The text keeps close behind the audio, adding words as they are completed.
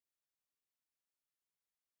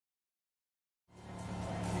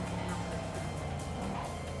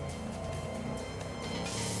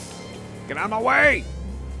Get out of my way!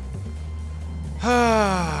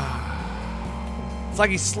 It's like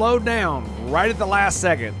he slowed down right at the last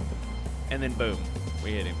second. And then boom,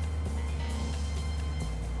 we hit him.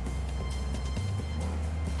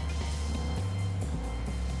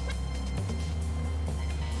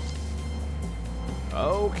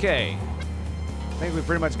 Okay. I think we've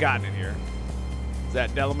pretty much gotten it here. Is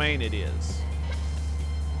that Delamain? It is.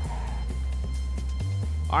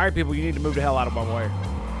 Alright, people, you need to move the hell out of my way.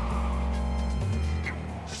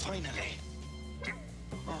 Finally.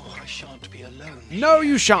 Oh, I shan't be alone. No,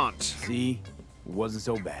 you shan't. See? It wasn't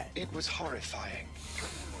so bad. It was horrifying.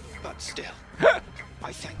 But still,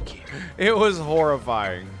 I thank you. It was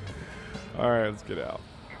horrifying. Alright, let's get out.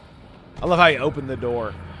 I love how you opened the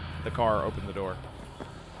door. The car opened the door.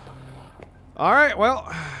 Alright,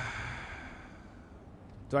 well.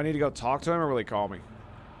 Do I need to go talk to him or will he call me?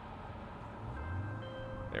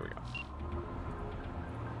 There we go.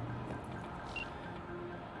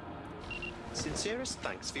 Sincerest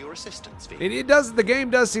thanks for your assistance, V. It does. The game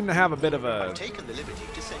does seem to have a bit of a I've taken the liberty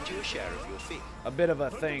to send you a share of your fee. a bit of a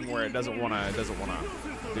thing where it doesn't want to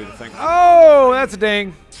do the thing. Oh, that's a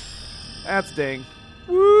ding. That's a ding.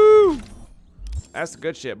 Woo! That's the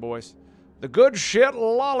good shit, boys. The good shit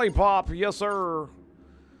lollipop, yes sir.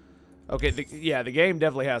 Okay, yeah, the game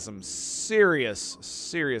definitely has some serious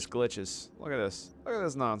glitches. Look at this. Look at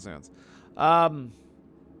this nonsense. I think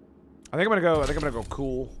I'm gonna go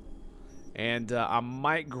cool, and I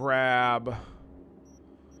might grab.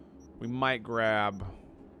 We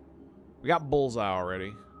got bullseye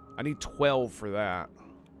already. I need 12 for that.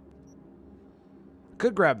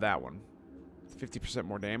 Could grab that one. 50%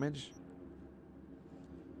 more damage.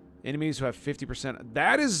 Enemies who have 50%.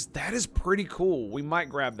 That is pretty cool. We might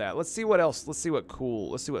grab that. Let's see what else. Let's see what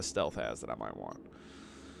stealth has that I might want.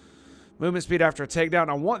 Movement speed after a takedown.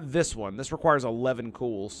 I want this one. This requires 11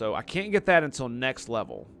 cool, so I can't get that until next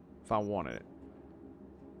level if I wanted it.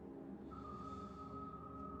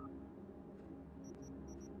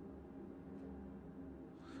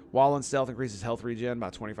 While in stealth increases health regen by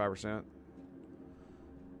 25%.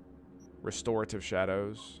 Restorative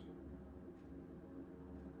shadows.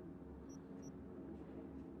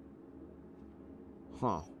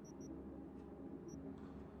 Huh.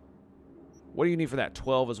 What do you need for that?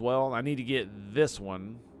 12 as well? I need to get this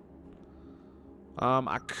one.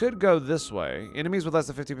 I could go this way. Enemies with less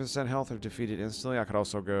than 50% health are defeated instantly. I could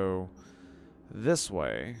also go this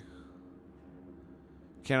way.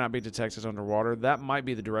 Cannot be detected underwater. That might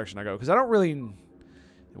be the direction I go. Because I don't really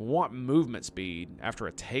want movement speed after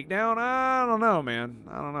a takedown. I don't know, man.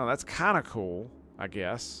 I don't know. That's kind of cool, I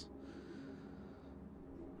guess.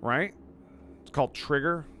 Right? It's called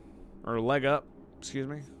trigger. Or leg up. Excuse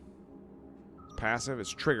me. It's passive.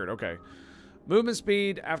 It's triggered. Okay. Movement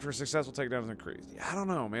speed after a successful takedown is increased. Yeah, I don't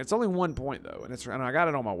know, man. It's only 1 point, though. And I got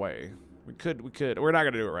it on my way. We could. We're not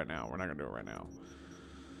going to do it right now. We're not going to do it right now.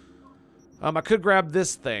 I could grab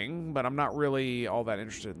this thing, but I'm not really all that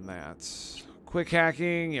interested in that. Quick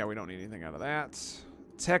hacking. Yeah, we don't need anything out of that.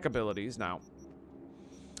 Tech abilities. Now,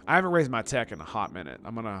 I haven't raised my tech in a hot minute.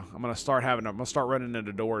 I'm gonna start running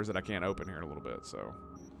into doors that I can't open here in a little bit. So,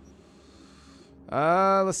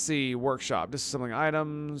 let's see. Workshop. Disassembling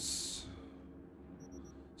items.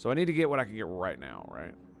 So I need to get what I can get right now,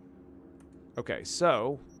 right? Okay,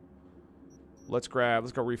 so let's go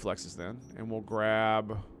reflexes then, and we'll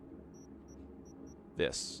grab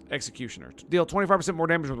this executioner. Deal 25% more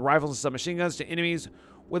damage with rifles and submachine guns to enemies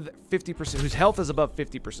with 50% whose health is above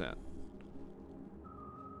 50%.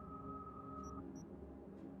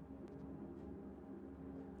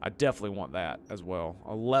 I definitely want that as well.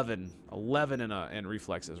 11 in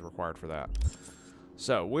reflexes required for that.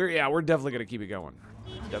 So we're definitely gonna keep it going.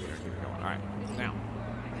 Definitely gonna keep it going. All right,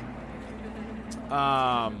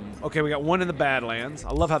 now. Okay, we got one in the Badlands.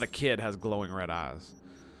 I love how the kid has glowing red eyes.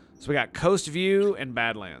 So we got Coast View and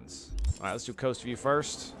Badlands. All right, let's do Coast View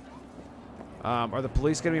first. Are the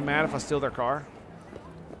police gonna be mad if I steal their car?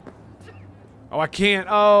 Oh, I can't.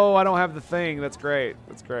 Oh, I don't have the thing. That's great.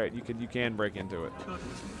 That's great. You can break into it.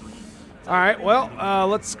 All right. Well,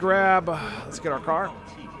 let's get our car.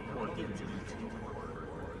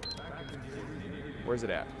 Where's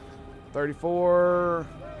it at? 34.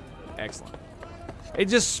 Excellent. It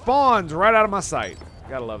just spawns right out of my sight.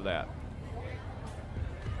 Gotta love that.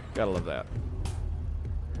 Gotta love that.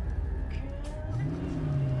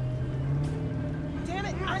 Damn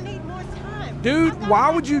it, I need more time. Dude,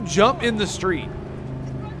 why would you jump in the street?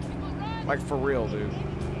 Like, for real, dude.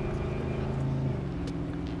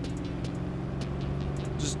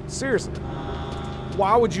 Just, seriously.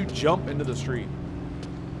 Why would you jump into the street?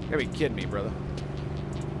 You gotta be kidding me, brother.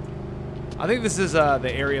 I think this is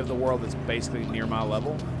the area of the world that's basically near my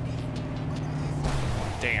level.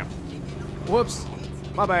 Damn. Whoops.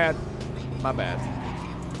 My bad. My bad.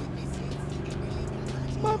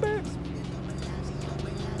 My bad.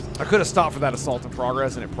 I could have stopped for that assault in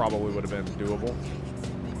progress, and it probably would have been doable.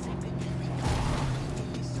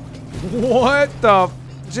 What the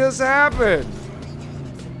just happened?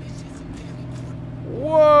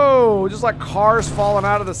 Whoa! Just like cars falling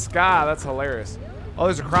out of the sky. That's hilarious. Oh,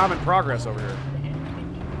 there's a crime in progress over here.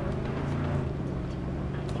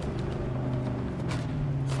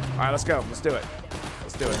 All right, let's go. Let's do it.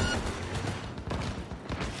 Let's do it.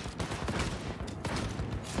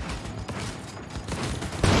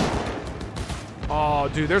 Oh,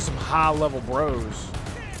 dude, there's some high-level bros.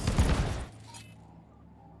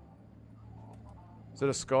 Is it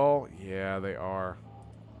a skull? Yeah, they are.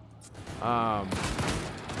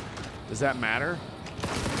 Does that matter?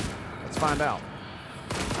 Let's find out.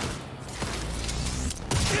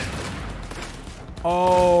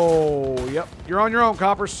 Oh, yep. You're on your own,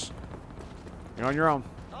 coppers. You're on your own.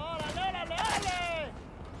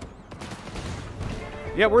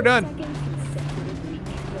 Yeah, we're done.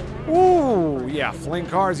 Ooh, yeah, flying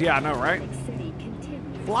cars. Yeah, I know, right?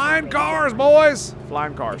 Flying cars, boys.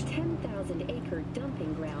 Flying cars. 10,000-acre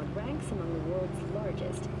dumping ground ranks among the world's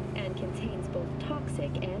largest and contains both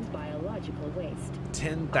toxic and biological waste.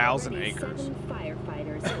 10,000 acres. 7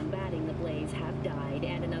 firefighters combating the blaze have died,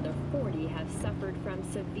 and another 40 have suffered from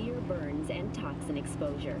severe burns and toxin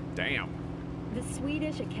exposure. Damn. The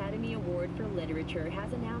Swedish Academy Award for Literature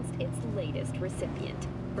has announced its latest recipient,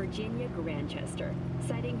 Virginia Grantchester,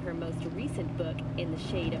 citing her most recent book, In the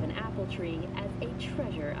Shade of an Apple Tree, as a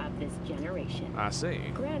treasure of this generation. I see.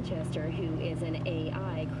 Grantchester, who is an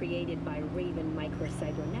AI created by Raven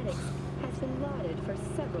Microcybernetics, has been lauded for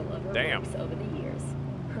several of her works over the years.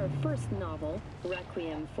 Her first novel,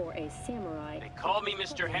 Requiem for a Samurai... They call me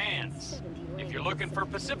Mr. Hands. If you're looking for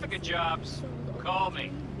Pacifica jobs, call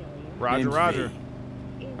me. Roger, Roger.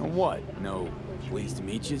 And what? No, pleased to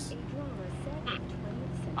meet yous?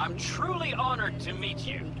 I'm truly honored to meet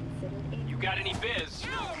you. You got any biz,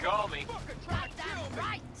 call me.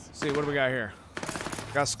 See, what do we got here?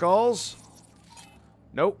 Got skulls?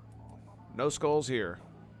 Nope. No skulls here.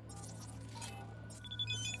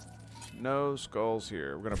 No skulls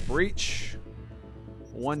here. We're gonna breach.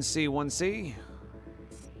 1C, 1C.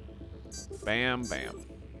 Bam, bam.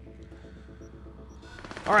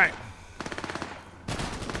 All right.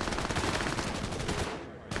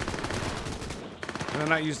 Can I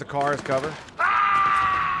not use the car as cover?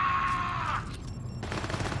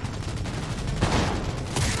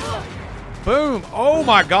 Boom! Oh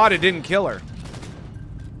my god, it didn't kill her.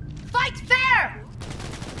 Fight fair!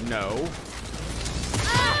 No.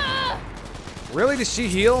 Really? Did she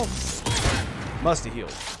heal? Must have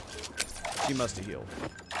healed. She must have healed.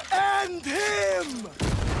 And him!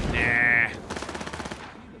 Nah.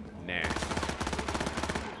 Nah.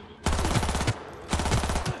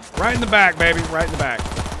 Right in the back, baby. Right in the back.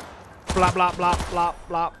 Blop, blop, blop, blop,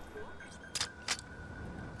 blop.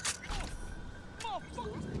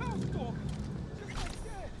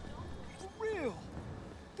 For real.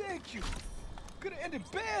 Thank you. Could have ended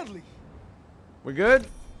badly. We good?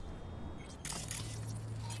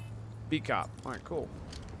 Beat cop. All right, cool.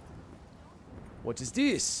 What is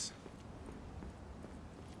this?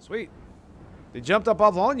 Sweet. They jumped up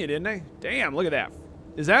off on you, didn't they? Damn, look at that.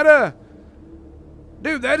 Is that a...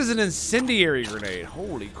 Dude, that is an incendiary grenade.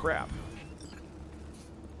 Holy crap.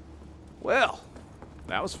 Well,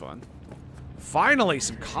 that was fun. Finally,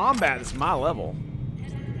 some combat that's my level.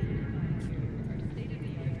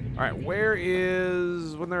 All right, where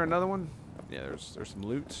is... Wasn't there another one? Yeah, there's some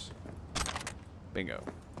loots. Bingo.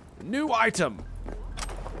 New item.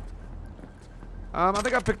 I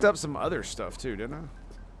think I picked up some other stuff too, didn't I?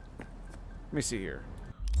 Let me see here.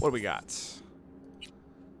 What do we got?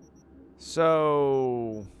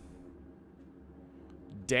 So...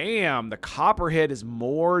 Damn, the Copperhead is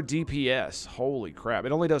more DPS. Holy crap.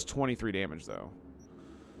 It only does 23 damage, though.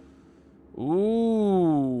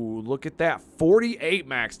 Ooh, look at that. 48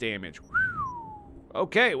 max damage.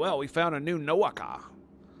 Okay, well, we found a new Noaka.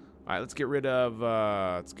 All right, let's get rid of...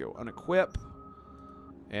 let's go unequip.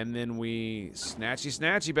 And then we...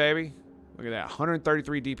 Snatchy, baby. Look at that.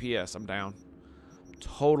 133 DPS. I'm down.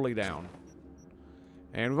 Totally down.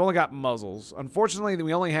 And we've only got muzzles. Unfortunately,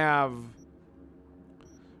 we don't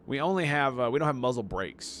have muzzle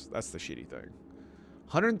brakes. That's the shitty thing.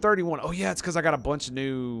 131. Oh yeah, it's because I got a bunch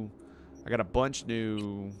new.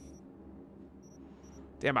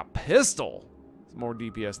 Damn, a pistol. It's more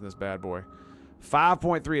DPS than this bad boy.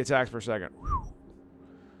 5.3 attacks per second.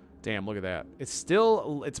 Damn, look at that. It's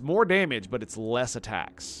still, it's more damage, but it's less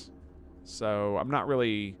attacks. So I'm not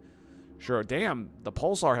really sure. Damn, the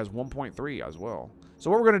Pulsar has 1.3 as well.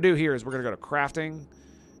 So what we're going to do here is we're going to go to crafting,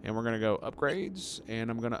 and we're going to go upgrades,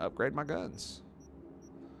 and I'm going to upgrade my guns.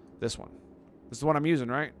 This one. This is the one I'm using,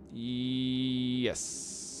 right? Yes.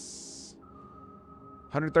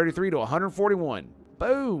 133 to 141.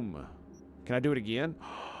 Boom. Can I do it again?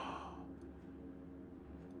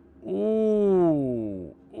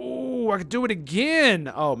 Ooh. Ooh, I could do it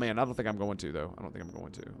again. Oh man, I don't think I'm going to though. I don't think I'm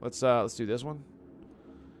going to. Let's do this one.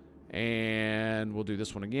 And we'll do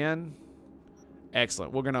this one again.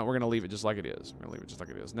 Excellent. We're gonna leave it just like it is. We're gonna leave it just like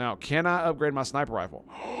it is. Now, can I upgrade my sniper rifle?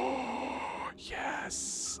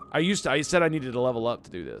 Yes. I said I needed to level up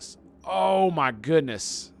to do this. Oh my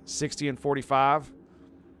goodness. 60 and 45.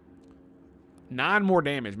 9 more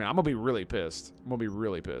damage, man. I'm gonna be really pissed.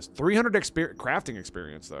 300 crafting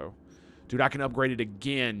experience though. Dude, I can upgrade it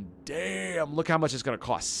again. Damn, look how much it's gonna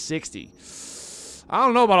cost. 60. I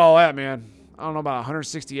don't know about all that, man. I don't know about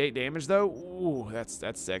 168 damage though. Ooh, that's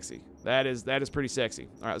sexy. That is pretty sexy.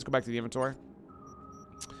 All right, let's go back to the inventory.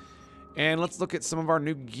 And let's look at some of our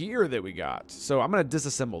new gear that we got. So I'm gonna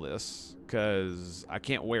disassemble this because I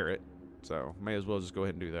can't wear it. So may as well just go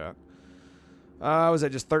ahead and do that. Was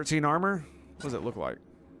that just 13 armor? What does it look like?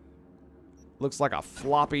 Looks like a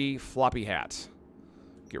floppy hat.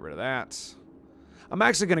 Get rid of that. I'm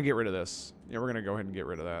actually going to get rid of this. Yeah, we're going to go ahead and get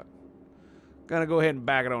rid of that. Going to go ahead and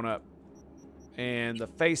back it on up. And the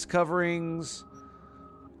face coverings,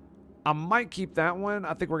 I might keep that one.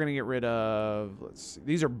 I think we're going to get rid of, let's see.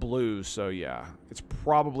 These are blues, so yeah. It's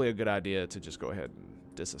probably a good idea to just go ahead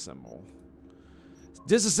and disassemble.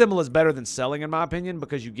 Disassemble is better than selling, in my opinion,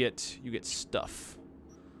 because you get stuff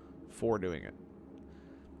for doing it.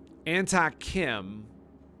 Anti-chem,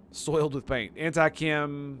 soiled with paint.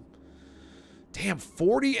 Anti-chem, damn,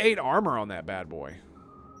 48 armor on that bad boy.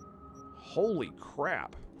 Holy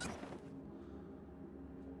crap.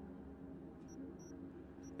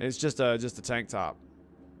 And it's just a tank top.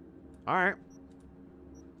 All right.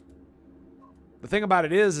 The thing about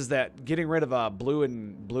it is that getting rid of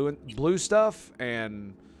blue stuff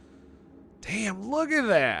and damn, look at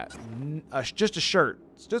that. Just a shirt.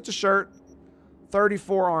 It's just a shirt.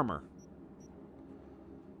 34 armor.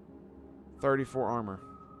 34 armor.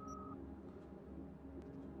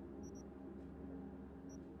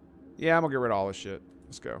 Yeah, I'm gonna get rid of all this shit.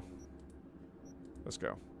 Let's go. Let's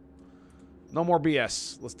go. No more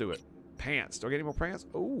BS. Let's do it. Pants. Do I get any more pants?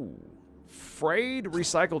 Ooh. Frayed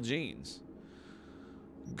recycled jeans.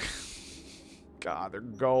 God, they're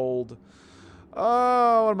gold.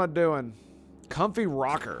 Oh, what am I doing? Comfy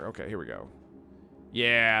rocker. Okay, here we go.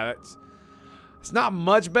 Yeah, it's not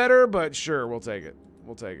much better, but sure, we'll take it.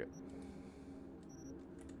 We'll take it.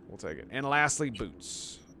 We'll take it. And lastly,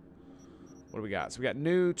 boots. What do we got? So we got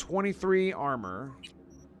new 23 armor.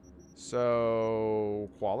 So,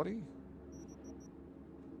 quality.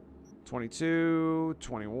 22,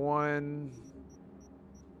 21,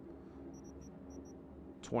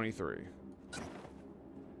 23.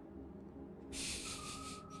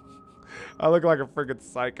 I look like a freaking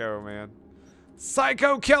psycho, man.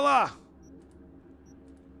 Psycho killer!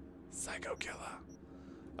 Psycho killer.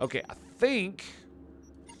 Okay, I think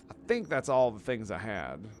that's all the things I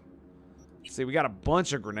had. See, we got a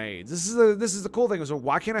bunch of grenades. This is the cool thing. So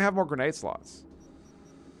why can't I have more grenade slots?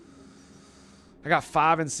 I got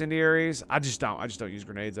 5 incendiaries. I just don't use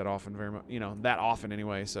grenades that often, very much. You know, that often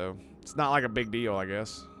anyway. So it's not like a big deal, I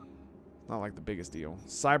guess. Not like the biggest deal.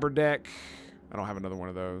 Cyber deck. I don't have another one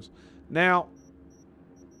of those. Now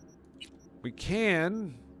we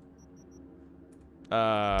can.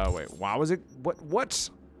 Wait. Why was it? What?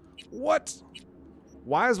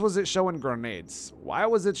 Why was it showing grenades? Why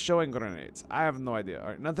was it showing grenades? I have no idea. All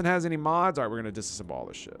right, nothing has any mods. All right, we're gonna disassemble all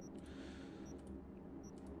this shit.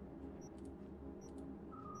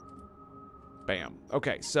 Bam.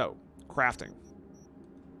 Okay, so crafting.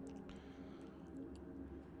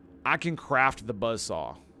 I can craft the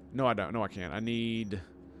buzzsaw. No, I don't. No, I can't. I need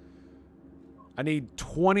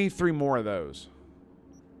 23 more of those.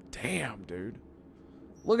 Damn, dude.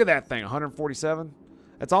 Look at that thing. 147.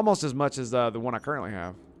 That's almost as much as the one I currently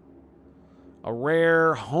have. A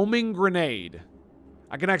rare homing grenade.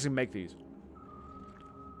 I can actually make these.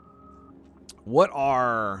 What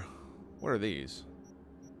are these?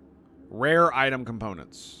 Rare item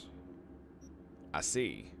components. I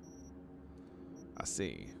see.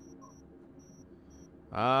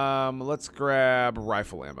 Let's grab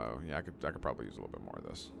rifle ammo. Yeah, I could probably use a little bit more of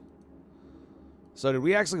this. So did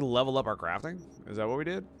we actually level up our crafting? Is that what we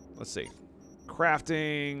did? Let's see.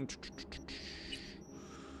 Crafting.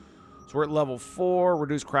 So we're at level 4.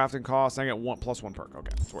 Reduce crafting costs. I get +1 perk.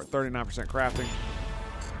 Okay. So we're at 39% crafting.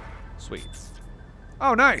 Sweet.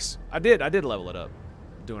 Oh, nice. I did level it up.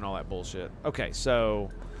 Doing all that bullshit. Okay,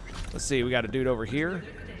 so let's see. We got a dude over here.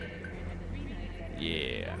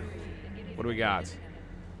 Yeah. What do we got?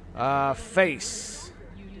 Face.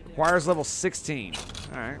 Requires level 16.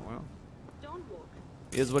 Alright, well.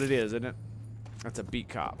 Is what it is, isn't it? That's a beat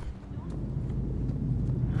cop.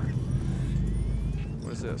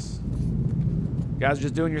 What is this? You guys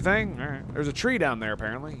just doing your thing? Alright. There's a tree down there,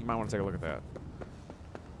 apparently. You might want to take a look at that.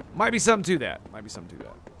 Might be something to that. Might be something to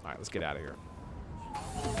that. Alright, let's get out of here.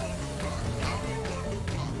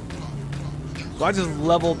 So I just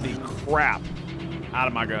leveled the crap out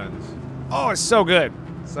of my guns. Oh, it's so good.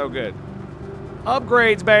 So good.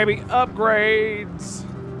 Upgrades, baby. Upgrades.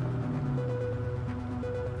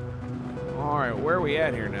 Alright, where are we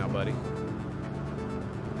at here now, buddy?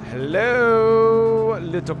 Hello,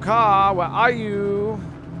 little car. Where are you?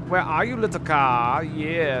 Where are you, little car?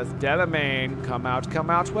 Yes, Delamain. Come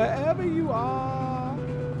out, wherever you are.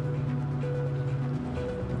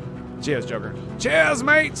 Cheers, Joker. Cheers,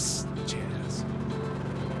 mates. Cheers.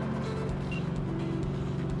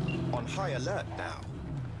 On high alert now.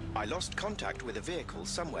 I lost contact with a vehicle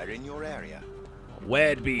somewhere in your area.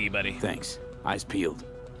 Where'd be, buddy? Thanks. Eyes peeled.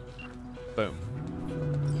 Boom.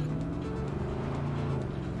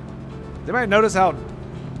 Did anybody notice how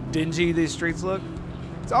dingy these streets look?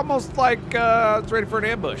 It's almost like it's ready for an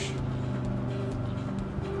ambush.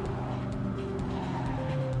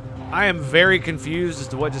 I am very confused as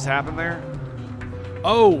to what just happened there.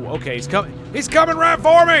 Oh, okay, he's coming. He's coming right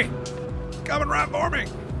for me. Coming right for me.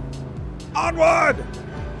 Onward.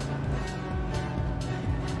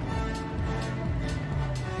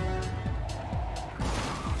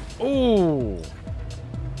 Ooh.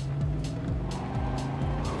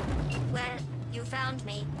 Well, you found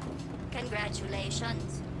me.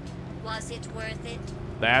 Congratulations. Was it worth it?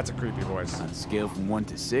 That's a creepy voice. On a scale from 1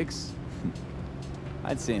 to 6,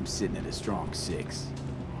 I'd say I'm sitting at a strong 6.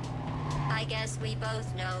 I guess we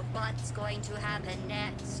both know what's going to happen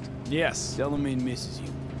next. Yes. Delamain misses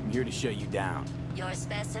you. I'm here to shut you down. Your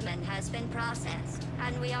specimen has been processed,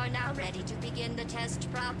 and we are now ready to begin the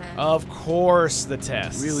test proper. Of course, the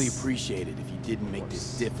test. Really appreciate it if you didn't make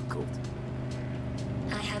this difficult.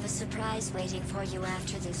 I have a surprise waiting for you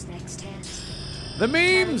after this next test. The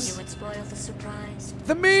memes. You would spoil the surprise. The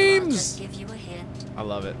So I'll memes. just give you a hint. I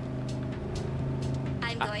love it.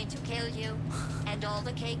 I'm going to kill you, and all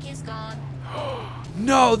the cake is gone.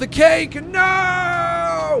 No, the cake! No!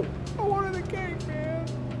 I wanted the cake, man.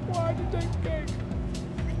 Why'd you take the cake?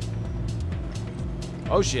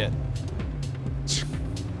 Oh shit.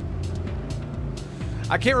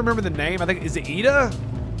 I can't remember the name. I think is it Ida?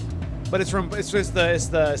 But it's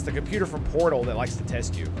the computer from Portal that likes to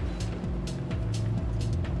test you.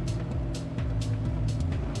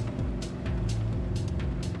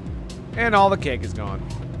 And all the cake is gone.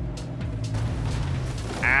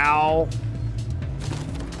 Ow.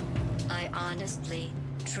 I honestly,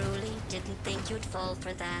 truly didn't think you'd fall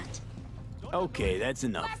for that. Okay, that's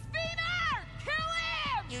enough.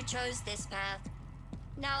 You chose this path.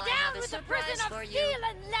 Now I Down have a with the surprise prison of for steel you.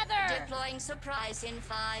 and leather! Deploying surprise in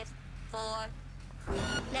 5, 4.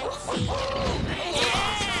 Let's see.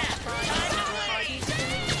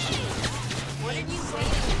 What are you waiting for?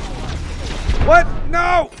 What?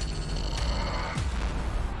 No!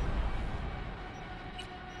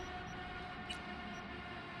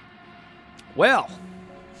 Well,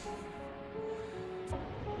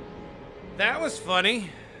 that was funny.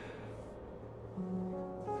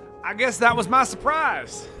 I guess that was my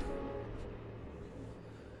surprise.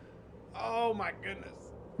 Oh my goodness.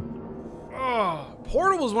 Oh,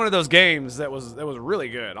 Portal was one of those games that was really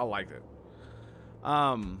good. I liked it.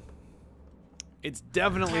 It's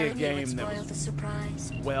definitely a game that was the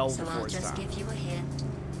surprise. well So before I'll its just time. give you a hint.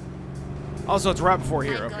 Also, it's right before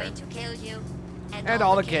here. I'm Okay. going to kill you, And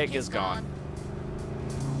all the cake is gone.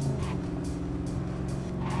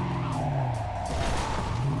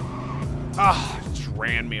 Ah, just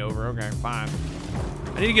ran me over. Okay, fine.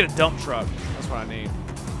 I need to get a dump truck. That's what I need.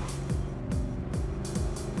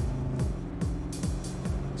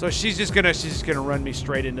 So she's just gonna run me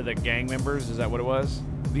straight into the gang members. Is that what it was?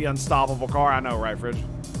 The unstoppable car. I know, right, Fridge?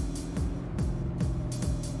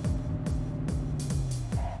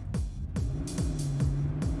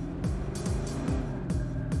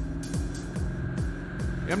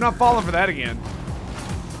 I'm not falling for that again.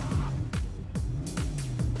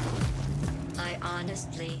 I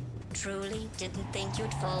honestly, truly didn't think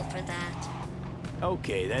you'd fall for that.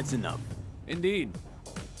 Okay, that's enough. Indeed.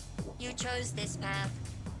 You chose this path.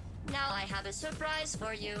 Now I have a surprise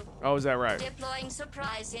for you. Oh, is that right? Deploying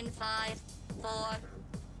surprise in 5, 4.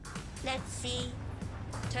 Let's see.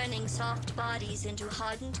 Turning soft bodies into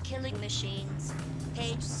hardened killing machines.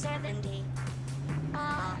 Page 70.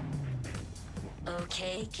 Ah.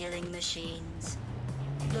 Okay, killing machines.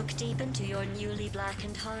 Look deep into your newly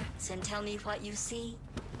blackened hearts and tell me what you see.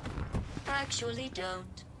 Actually,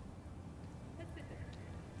 don't.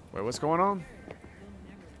 Wait, what's going on?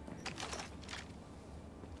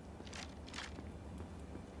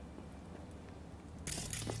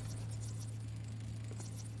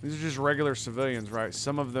 These are just regular civilians, right?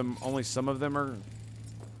 Some of them, only some of them are...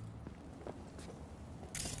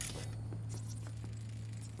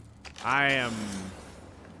 I am...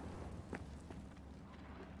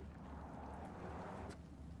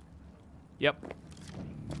 Yep.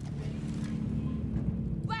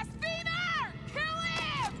 Blasphemer! Kill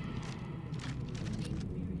him!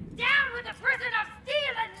 Down with the prison of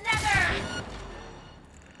steel and leather!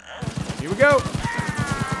 Here we go.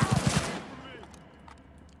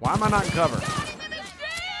 Why am I not in cover?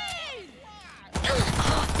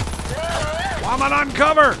 Why am I not in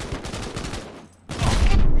cover?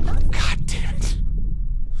 God damn it.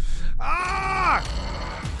 Ah!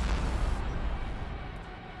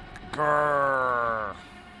 Grrr.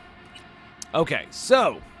 Okay,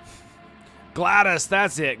 so Gladys,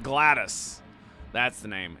 that's it. Gladys. That's the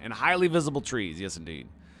name. And highly visible trees, yes indeed.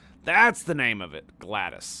 That's the name of it.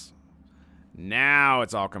 Gladys. Now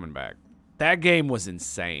it's all coming back. That game was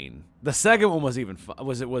insane. The second one was even fun.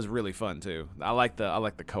 It was really fun too. I like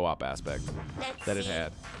the co-op aspect that it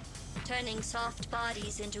had. Turning soft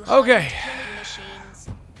bodies into Okay. killing machines.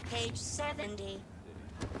 Page 70.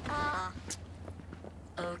 Ah.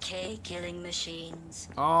 Okay, killing machines.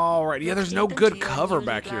 All right. Yeah, there's no Look deep good into your cover newly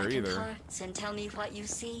back here blackened either. hearts and tell me what you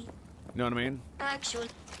see. You know what I mean? Actually,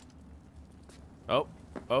 Oh.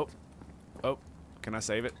 Can I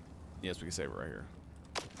save it? Yes, we can save it right here.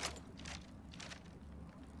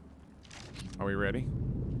 Are we ready?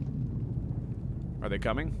 Are they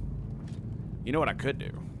coming? You know what I could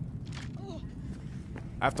do?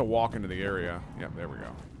 I have to walk into the area. Yep, there we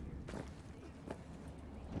go.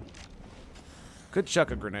 Could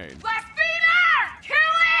chuck a grenade. Blasphemer! Kill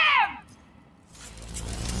him!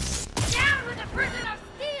 Down with the prison of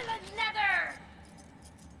steel and leather!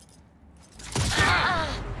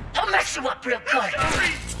 I'll mess you up real good.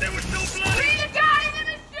 Sorry, there was no blood. Be the guy in the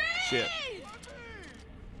machine! Shit.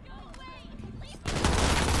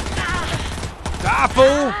 Die,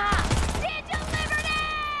 fool! Stand your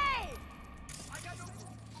liberty!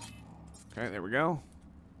 Okay, there we go.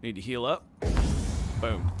 Need to heal up.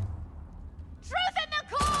 Boom. Truth in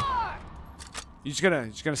the core! You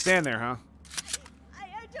just gonna stand there, huh?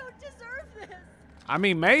 I don't deserve this. I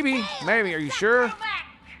mean, maybe. Maybe. Are you sure?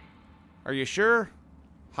 Are you sure?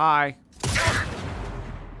 Hi.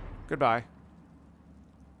 Goodbye.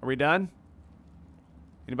 Are we done?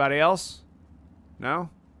 Anybody else? No?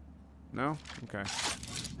 No? Okay.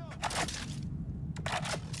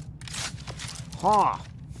 Huh.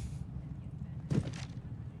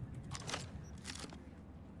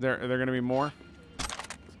 Are there gonna be more?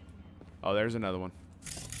 Oh, there's another one.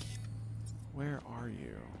 Where are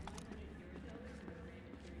you?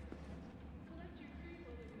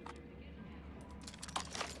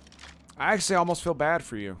 I actually almost feel bad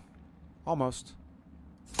for you. Almost.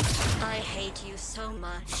 I hate you so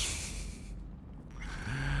much.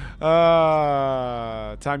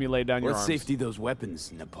 Time you laid down your Let's arms. safety those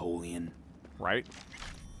weapons, Napoleon. Right?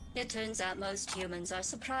 It turns out most humans are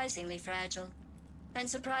surprisingly fragile. And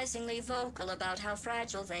surprisingly vocal about how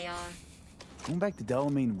fragile they are. Going back to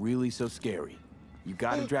Delamain really so scary? You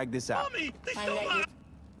gotta drag this out. Mommy, they I stole let my... you...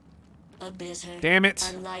 A bitter, Damn it.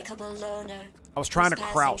 unlikable loner. I was trying to whose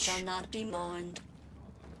passing crouch. shall not be mourned.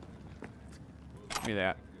 Give me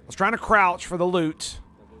that. I was trying to crouch for the loot.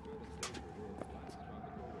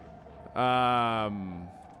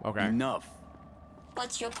 Okay. Enough.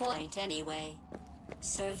 What's your point, anyway?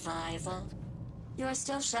 Survival. You're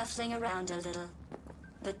still shuffling around a little.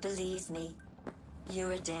 But believe me,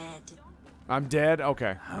 you're dead. I'm dead?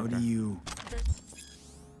 Okay. How do you...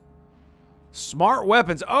 Smart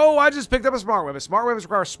weapons. Oh, I just picked up a smart weapon. Smart weapons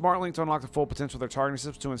require a smart link to unlock the full potential of their targeting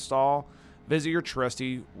systems. To install, visit your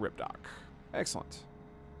trusty Ripdoc. Excellent.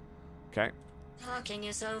 Okay. Talking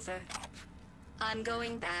is over. I'm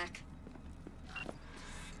going back.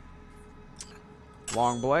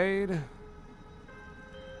 Long blade.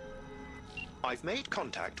 I've made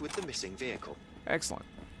contact with the missing vehicle. Excellent.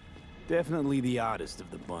 Definitely the oddest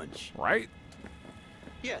of the bunch. Right?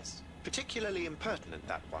 Yes, particularly impertinent,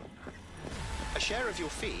 that one. A share of your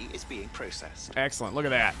fee is being processed. Excellent. Look at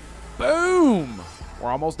that. Boom! We're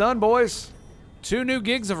almost done, boys. 2 new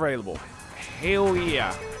gigs available. Hell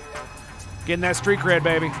yeah. Getting that street cred,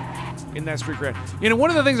 baby. Getting that street cred. You know, one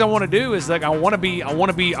of the things I want to do is like I want to be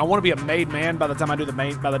a made man by the time I do the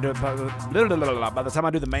main by the time I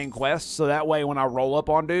do the main quest. So that way when I roll up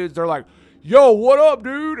on dudes, they're like, "Yo, what up,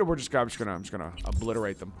 dude?" And I'm just gonna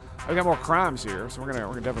obliterate them. I got more crimes here, so we're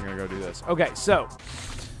definitely gonna go do this. Okay, so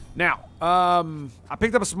now I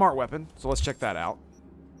picked up a smart weapon, so let's check that out.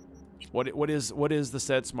 What is the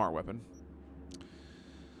said smart weapon?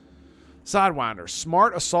 Sidewinder,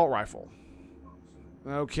 smart assault rifle.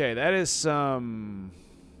 Okay, that is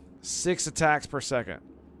 6 attacks per second.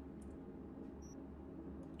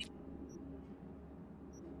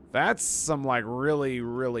 That's some like really,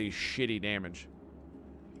 really shitty damage.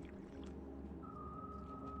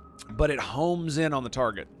 But it homes in on the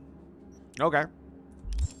target. Okay.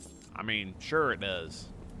 I mean, sure it does.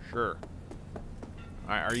 Sure.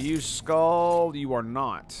 Alright, are you Skull? You are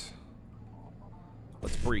not.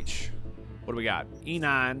 Let's breach. What do we got?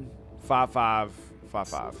 E9, 55,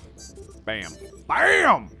 55. Bam.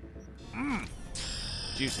 BAM!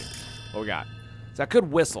 Juicy. What we got? So I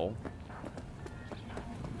could whistle.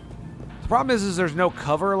 The problem is there's no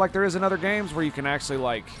cover like there is in other games where you can actually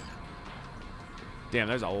like... Damn,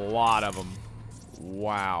 there's a lot of them.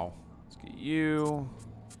 Wow. Let's get you.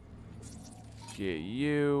 Get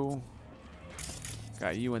you.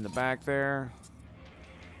 Got you in the back there.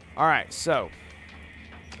 Alright, so...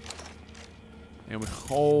 And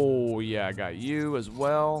oh, yeah, I got you as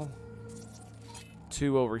well.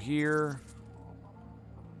 2 over here.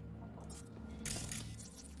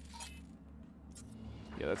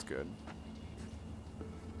 Yeah, that's good.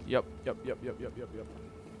 Yep.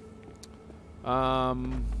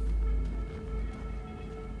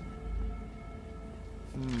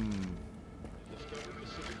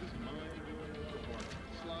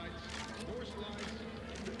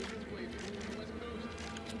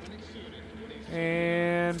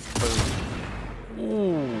 And boom.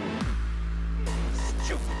 Ooh.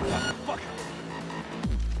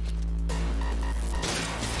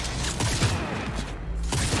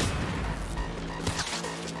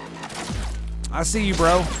 I see you,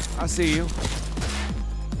 bro. I see you.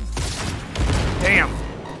 Damn.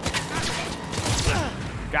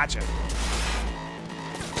 Gotcha.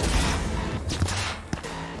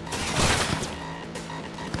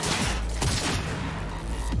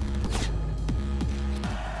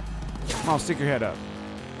 Come on, stick your head up.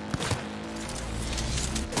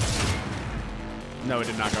 No, it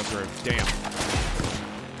did not go through. Damn.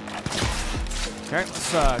 Okay,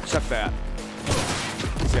 let's check that.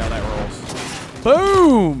 See how that rolls.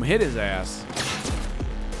 Boom! Hit his ass.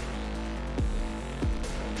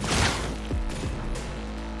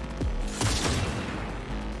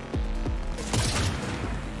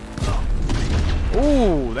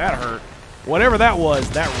 Ooh, that hurt. Whatever that was,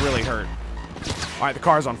 that really hurt. All right, the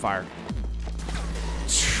car's on fire.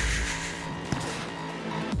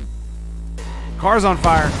 Car's on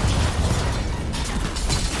fire.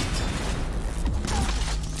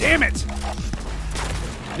 Damn it!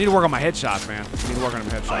 I need to work on my headshots, man. I need to work on my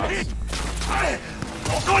headshots.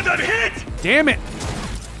 Oh God, that hit! Damn it!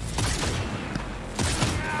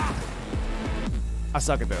 I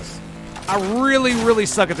suck at this. I really, really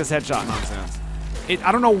suck at this headshot nonsense.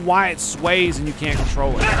 I don't know why it sways and you can't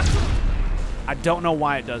control it. I don't know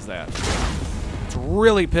why it does that. It's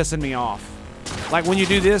really pissing me off. Like when you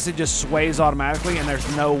do this, it just sways automatically and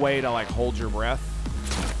there's no way to like hold your breath,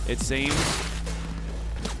 it seems.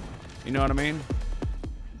 You know what I mean?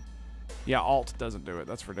 Yeah, Alt doesn't do it.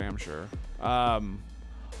 That's for damn sure. Oh,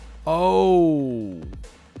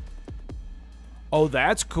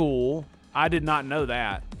 that's cool. I did not know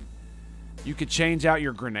that. You could change out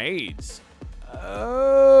your grenades.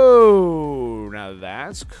 Oh, now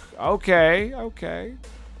that's... Okay,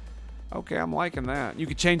 I'm liking that. You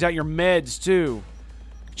could change out your meds, too.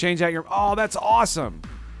 Change out your... Oh, that's awesome.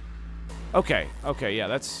 Okay, yeah,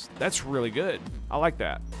 that's really good. I like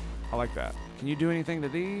that. Can you do anything to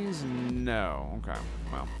these? No. Okay,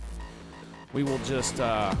 well. We will just,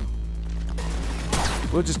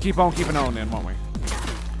 we'll just keep on keeping on then, won't we?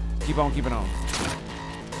 Keep on keeping on.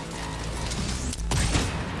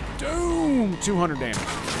 Doom! 200 damage.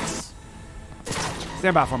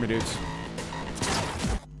 Stand by for me, dudes.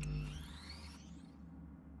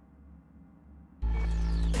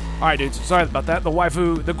 Alright, dudes. Sorry about that. The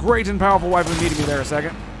waifu, the great and powerful waifu needed me there a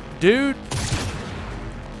second. Dude.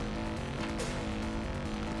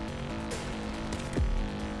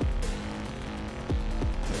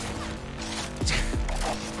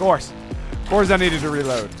 Of course I needed to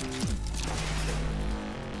reload.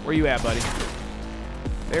 Where you at, buddy?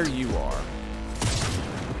 There you are.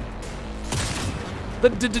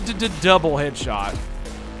 The double headshot.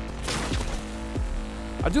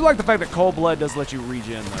 I do like the fact that cold blood does let you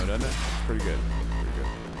regen, though, doesn't it? It's pretty good. Pretty good.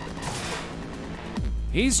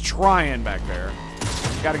 He's trying back there.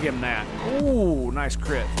 Got to give him that. Ooh, nice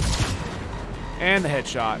crit. And the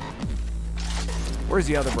headshot. Where's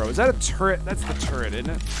the other bro? Is that a turret? That's the turret, isn't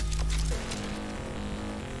it?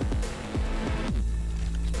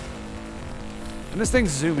 And this thing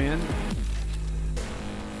zoom in.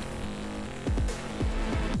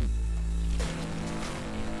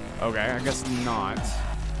 Okay, I guess not.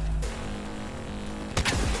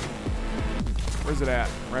 Where's it at?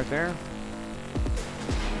 Right there?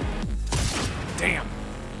 Damn.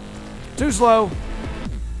 Too slow.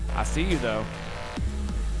 I see you, though.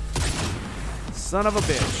 Son of a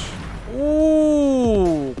bitch.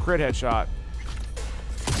 Ooh, crit headshot.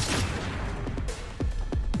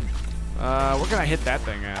 Where can I hit that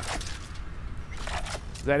thing at?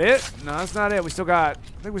 Is that it? No, that's not it. We still got,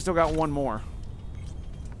 I think we still got one more.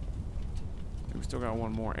 We still got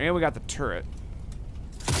one more. And we got the turret.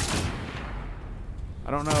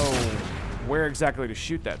 I don't know where exactly to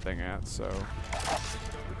shoot that thing at, so.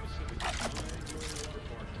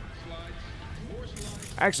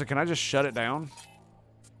 Actually, can I just shut it down?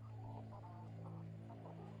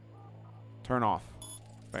 Turn off.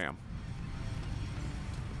 Bam.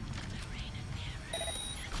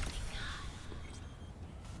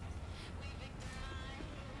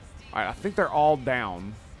 Alright, I think they're all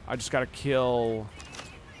down. I just gotta kill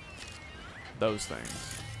those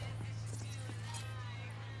things.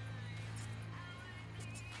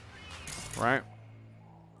 Right?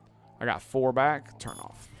 I got 4 back. Turn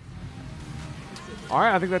off.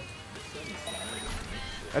 Alright, I think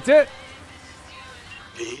that's it.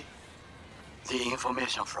 V, the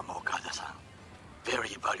information from Okada-san,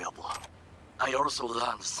 very valuable. I also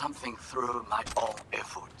learned something through my own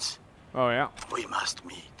efforts. Oh, yeah? We must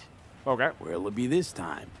meet. Okay. Where'll it be this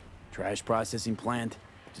time? Trash processing plant?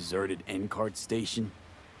 Deserted N-cart station?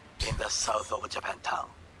 In the south of Japantown,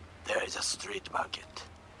 there is a street market.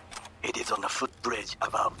 It is on a footbridge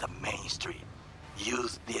above the main street.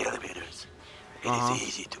 Use the elevators. It is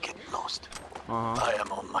easy to get lost. I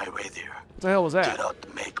am on my way there. What the hell was that? Do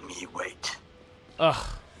not make me wait. Ugh.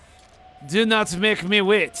 Do not make me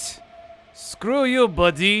wait. Screw you,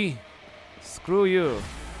 buddy. Screw you.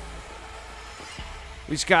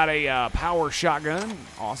 We just got a power shotgun.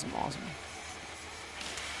 Awesome, awesome.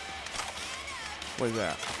 What is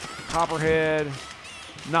that? Copperhead.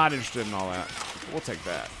 Not interested in all that. We'll take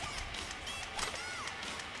that.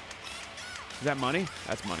 Is that money?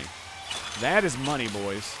 That's money. That is money,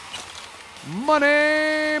 boys.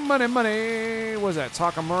 Money, money, money. What is that?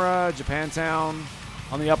 Takamura, Japantown.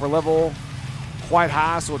 On the upper level. Quite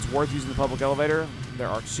high, so it's worth using the public elevator. There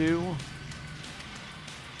are 2.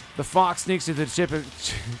 The fox sneaks into the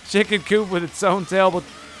chicken coop with its own tail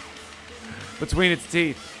between its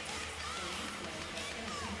teeth.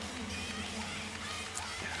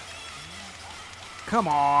 Come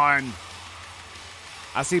on.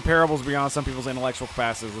 I see parables beyond some people's intellectual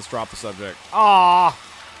capacities. Let's drop the subject. Aw.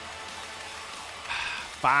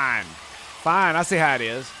 Fine. Fine. I see how it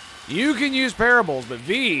is. You can use parables, but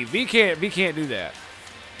V can't do that.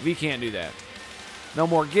 V can't do that. No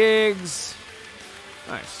more gigs.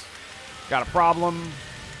 Nice. Got a problem.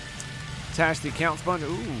 Attach the account sponge.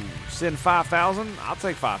 Ooh. Send 5,000. I'll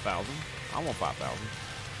take 5,000. I want 5,000.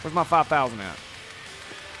 Where's my 5,000 at?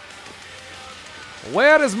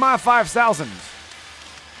 Where is my 5,000?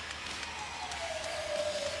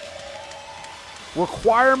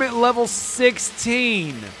 Requirement level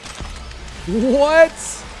 16. What?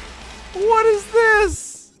 What is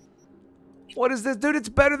this? What is this? Dude, it's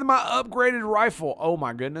better than my upgraded rifle. Oh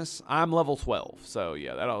my goodness. I'm level 12. So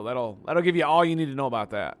yeah, that'll give you all you need to know about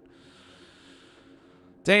that.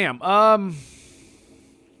 Damn.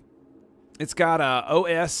 It's got a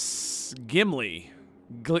OS Gimli.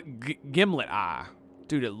 Gimlet eye.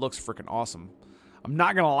 Dude, it looks freaking awesome. I'm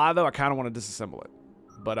not gonna lie though, I kinda want to disassemble it.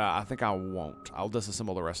 But I think I won't. I'll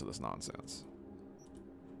disassemble the rest of this nonsense.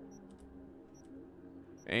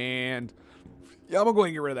 And yeah, I'm gonna go ahead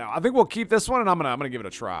and get rid of that. I think we'll keep this one, and I'm gonna give it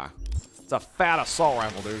a try. It's a fat assault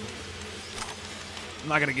rifle, dude. I'm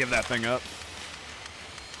not gonna give that thing up.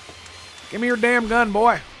 Give me your damn gun,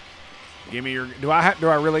 boy. Give me your. Do I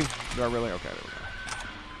really? Okay, there we go.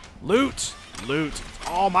 Loot, loot. It's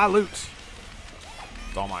all my loot.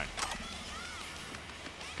 It's all mine.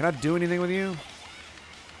 Can I do anything with you?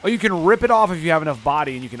 Oh, you can rip it off if you have enough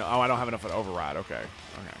body, and you can. Oh, I don't have enough to override. Okay,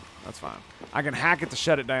 okay, that's fine. I can hack it to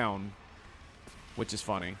shut it down, which is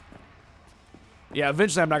funny. Yeah,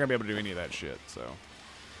 eventually I'm not gonna be able to do any of that shit. So,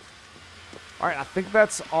 All right, I think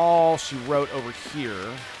that's all she wrote over here.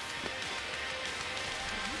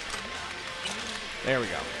 There we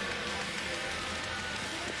go.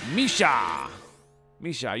 Misha.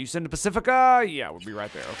 Misha, you send to Pacifica? Yeah, we'll be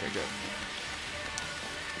right there. Okay, good.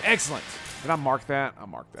 Excellent. Did I mark that? I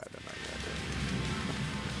marked that, didn't I?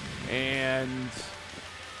 Yeah, I did. And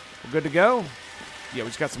we're good to go. Yeah, we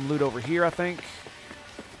just got some loot over here, I think.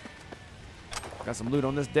 Got some loot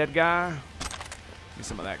on this dead guy. Give me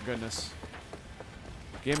some of that goodness.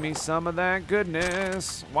 Give me some of that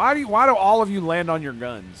goodness. Why do all of you land on your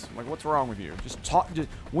guns? Like, what's wrong with you? Just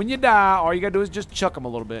when you die, all you gotta do is just chuck them a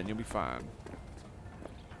little bit and you'll be fine.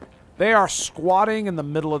 They are squatting in the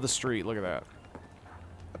middle of the street. Look at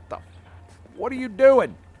that. What are you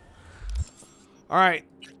doing? All right.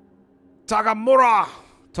 Takamura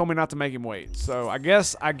told me not to make him wait. So I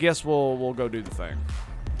guess we'll go do the thing.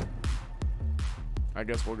 I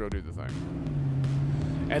guess we'll go do the thing.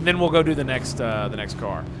 And then we'll go do the next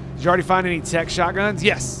car. Did you already find any tech shotguns?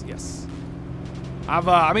 Yes, yes.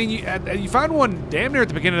 I mean, you find one damn near at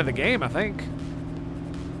the beginning of the game, I think.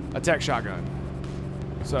 A tech shotgun.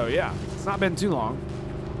 So yeah, it's not been too long.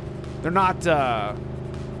 They're not. I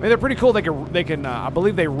mean, they're pretty cool. They can. I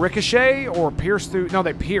believe they ricochet or pierce through. No,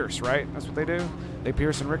 they pierce. Right? That's what they do. They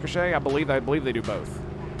pierce and ricochet. I believe they do both.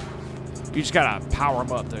 You just gotta power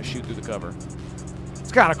them up to shoot through the cover.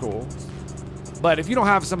 It's kind of cool. But if you don't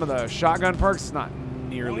have some of the shotgun perks, it's not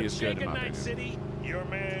nearly as good in my opinion. City, your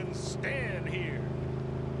man Stan here.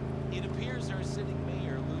 It appears our sitting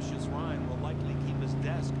mayor, Lucius Ryan, will likely keep his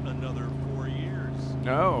desk another 4 years.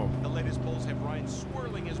 No. The latest polls have Ryan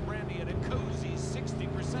swirling his brandy at a cozy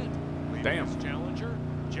 60%. Damn. His challenger,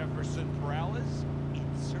 Jefferson Perales, in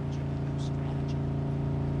search of a new strategy.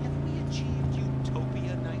 Have we achieved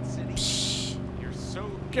utopia, Night City? Psh. You're so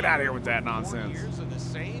Get out of here with that nonsense. 4 years of the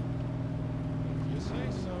same? If you say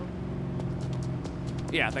so.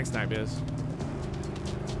 Yeah, thanks, Nightbiz.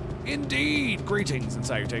 Indeed. Greetings and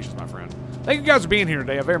salutations, my friend. Thank you guys for being here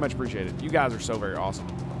today. I very much appreciate it. You guys are so very awesome.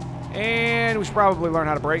 And we should probably learn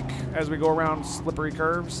how to brake as we go around slippery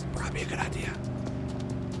curves. Probably a good idea.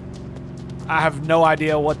 I have no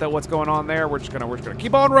idea what's going on there. We're just gonna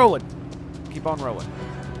keep on rolling. Keep on rolling.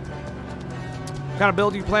 What kind of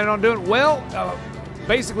build are you planning on doing? Well,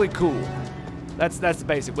 basically cool. That's the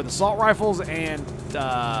basic with assault rifles and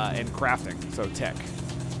crafting. So tech.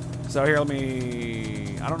 So here,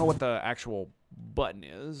 I don't know what the actual button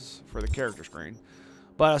is for the character screen.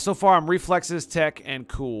 But so far, I'm reflexes, tech, and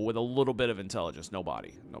cool with a little bit of intelligence. No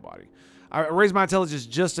body. I raised my intelligence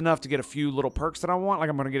just enough to get a few little perks that I want. Like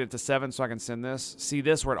I'm going to get it to 7 so I can send this. See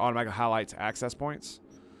this where it automatically highlights access points.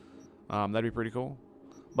 That'd be pretty cool.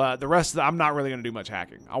 But the rest of I'm not really going to do much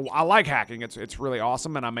hacking. I like hacking. It's really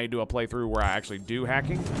awesome, and I may do a playthrough where I actually do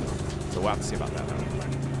hacking. So we'll have to see about that.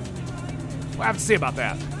 We'll have to see about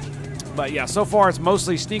that. But yeah, so far it's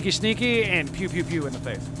mostly sneaky, and pew, pew, pew in the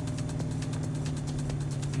face.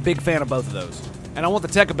 Big fan of both of those. And I want the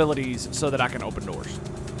tech abilities so that I can open doors.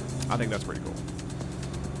 I think that's pretty cool.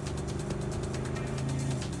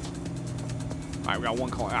 All right, we got one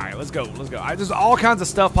call. All right, let's go. There's all kinds of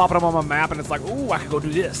stuff popping up on my map, and it's like, ooh, I could go do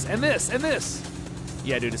this, and this, and this.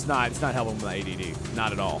 Yeah, dude, it's not helping with my ADD.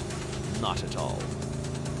 Not at all. Not at all.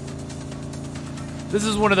 This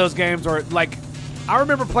is one of those games where, like, I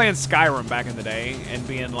remember playing Skyrim back in the day and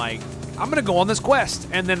being like, I'm going to go on this quest.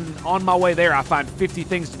 And then on my way there, I find 50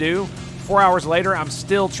 things to do. 4 hours later, I'm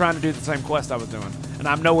still trying to do the same quest I was doing. And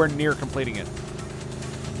I'm nowhere near completing it.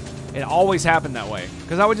 It always happened that way.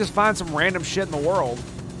 Because I would just find some random shit in the world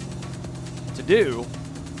to do.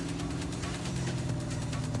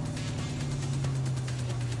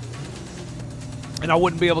 And I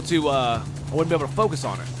wouldn't be able to, focus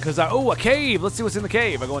on it. Because a cave. Let's see what's in the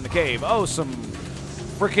cave. I go in the cave. Oh, some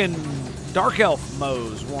freaking dark elf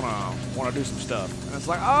moes wanna do some stuff, and it's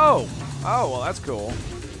like, oh, well, that's cool.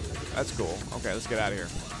 That's cool. Okay, let's get out of here.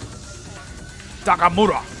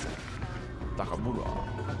 Takamura.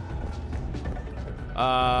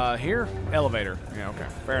 Here, elevator. Yeah, okay,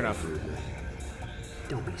 fair enough.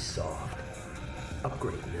 Don't be soft.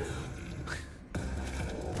 Upgrade now.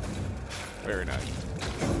 Very nice.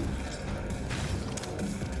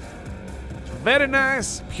 Very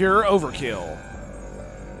nice. Pure overkill.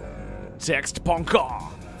 Text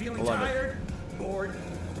Ponka. Feeling tired? Bored?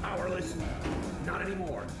 Powerless? Not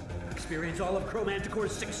anymore. Experience all of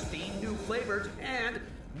Chromanticore's 16 new flavors and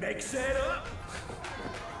mix it up.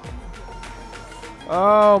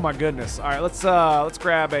 Oh my goodness. All right, let's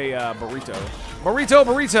grab a burrito.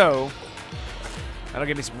 Burrito. That'll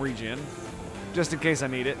give me some regen, just in case I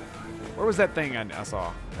need it. Where was that thing I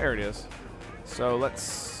saw? There it is. So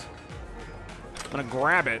let's I'm gonna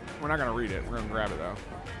grab it. We're not gonna read it. We're gonna grab it though.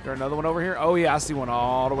 Is there another one over here? Oh yeah, I see one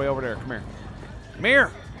all the way over there. Come here. Come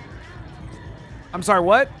here. I'm sorry,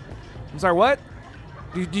 what? I'm sorry, what?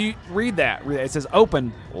 Do you read that? Read that. It says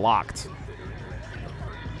open, locked.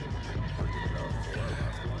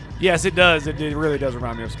 Yes, it does. It really does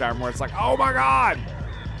remind me of Skyrim, where it's like, oh my god!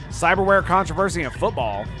 Cyberware controversy in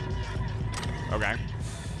football. Okay.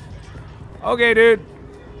 Okay, dude.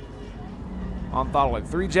 Ontology.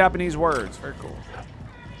 3 Japanese words. Very cool.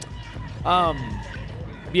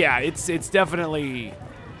 Yeah, it's definitely...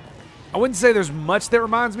 I wouldn't say there's much that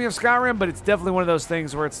reminds me of Skyrim, but it's definitely one of those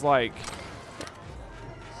things where it's like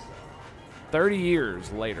 30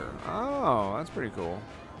 years later. Oh, that's pretty cool.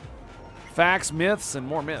 Facts, myths, and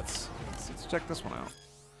more myths. Let's check this one out.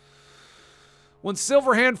 When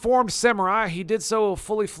Silverhand formed Samurai, he did so a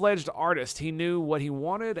fully fledged artist. He knew what he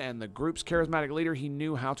wanted, and the group's charismatic leader, he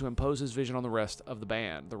knew how to impose his vision on the rest of the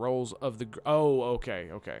band. The roles of the... Oh, okay.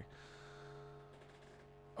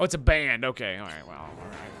 Oh, it's a band. Okay, all right, well, all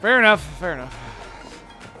right. Fair enough.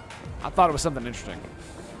 I thought it was something interesting.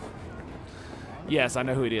 Yes, I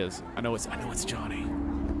know who it is. I know it's Johnny.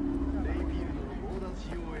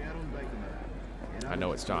 I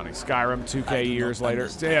know it's Johnny. Skyrim, 2K years later.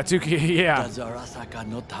 Yeah, 2K, yeah. Does Arasaka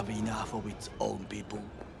not have enough of its own people?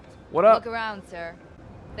 What up? Look around, sir.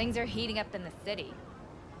 Things are heating up in the city.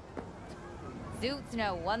 Zoots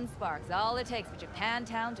know one spark's all it takes for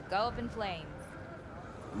Japantown to go up in flames.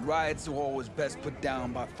 Riots are always best put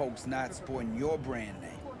down by folks not supporting your brand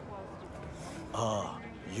name. Ah,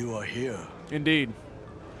 you are here. Indeed.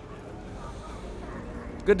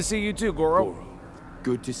 Good to see you too, Goro.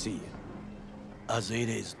 Good to see you. As it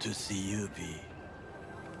is to see you, V.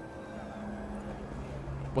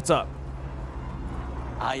 What's up?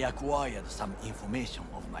 I acquired some information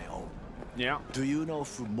of my own. Yeah. Do you know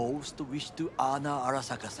who most wish to honor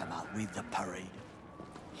Arasaka-sama with the parade?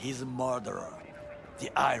 His murderer. The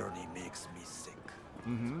irony makes me sick.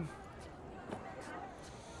 Mm-hmm.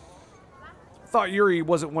 Thought Yuri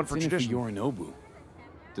wasn't one for tradition. Yorinobu.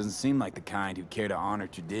 Doesn't seem like the kind who care to honor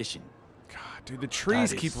tradition. God, dude, the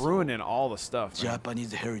trees keep ruining all the stuff.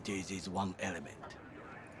 Japanese heritage is one element.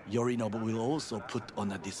 Yorinobu will also put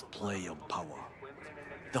on a display of power.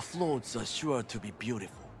 The floats are sure to be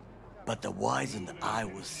beautiful, but the wizened eye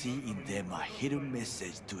will see in them a hidden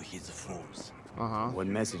message to his foes. What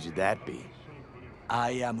message would that be?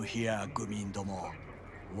 I am here, Gumin Domo.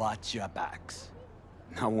 Watch your backs.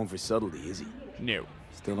 Not one for subtlety, is he? No.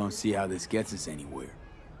 Still don't see how this gets us anywhere.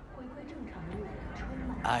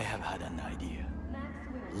 I have had an idea.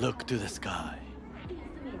 Look to the sky.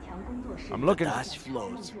 I'm looking. The dash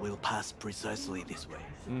floats will pass precisely this way.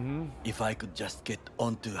 Mm-hmm. If I could just get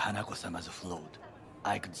onto Hanako-sama's float,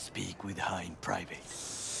 I could speak with her in private.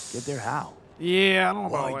 Get there how? Yeah, I don't know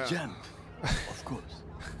about Why that. jump? Of course.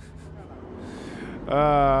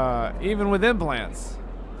 Even with implants.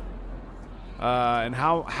 And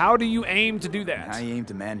how do you aim to do that? And how you aim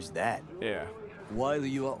to manage that? Yeah. While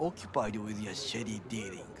you are occupied with your shady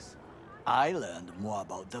dealings, I learned more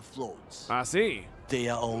about the floats. I see. They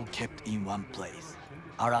are all kept in one place,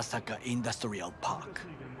 Arasaka Industrial Park.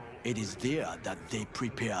 It is there that they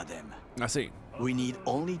prepare them. I see. We need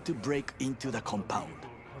only to break into the compound,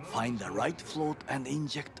 find the right float and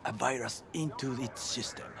inject a virus into its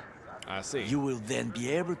system. I see. You will then be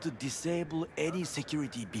able to disable any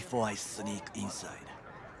security before I sneak inside.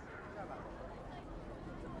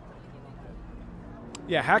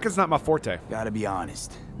 Yeah, hacking's not my forte. Gotta be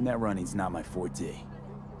honest, net running's not my forte.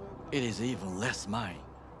 It is even less mine.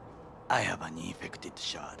 I have an infected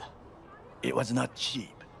shard. It was not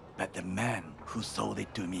cheap, but the man who sold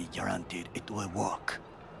it to me guaranteed it will work.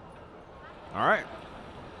 All right.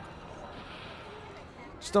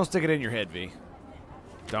 Just don't stick it in your head, V.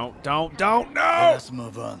 Don't, no! Let us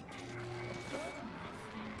move on.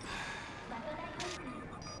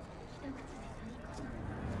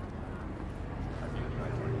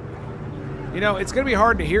 You know, it's going to be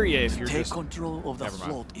hard to hear you if you're Take just... control of the Never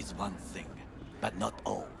mind. float is one thing, but not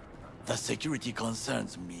all. The security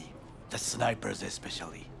concerns me, the snipers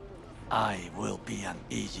especially. I will be an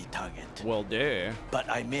easy target. Well, duh. But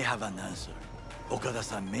I may have an answer.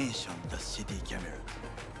 Okada-san mentioned the city cameras.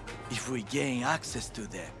 If we gain access to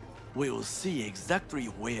them, we will see exactly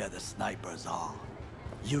where the snipers are.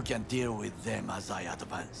 You can deal with them as I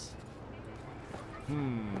advance.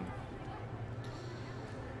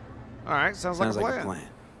 All right, sounds like a plan.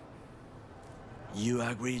 You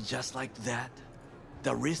agree just like that?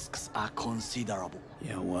 The risks are considerable.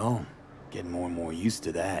 Yeah, well, getting more and more used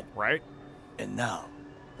to that. Right? And now,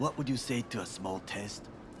 what would you say to a small test?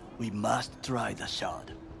 We must try the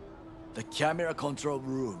shard. The camera control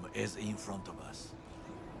room is in front of us.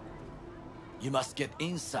 You must get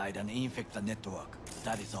inside and infect the network.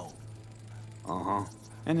 That is all. Uh-huh.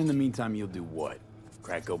 And in the meantime, you'll do what?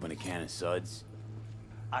 Crack open a can of suds?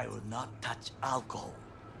 I will not touch alcohol.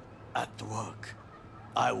 At work,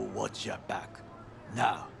 I will watch your back.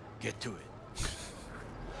 Now, get to it.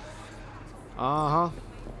 Uh-huh.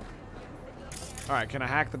 Alright, can I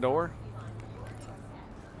hack the door?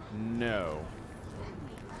 No.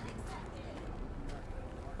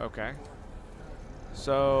 Okay.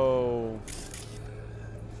 So...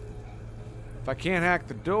 if I can't hack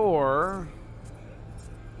the door...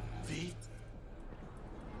 V?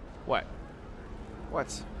 What?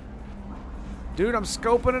 What? Dude, I'm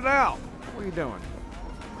scoping it out. What are you doing?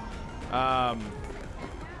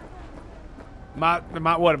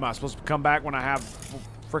 What am I supposed to come back when I have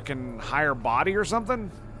freaking higher body or something?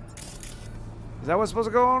 Is that what's supposed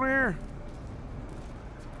to go on here?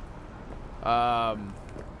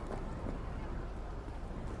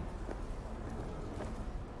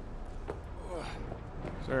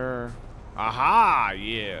 Sir. Aha!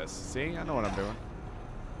 Yes. See? I know what I'm doing.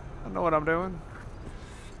 I know what I'm doing.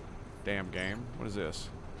 Damn game. What is this?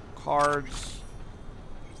 Cards.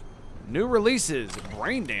 New releases.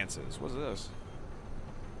 Brain dances. What's this?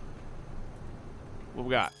 What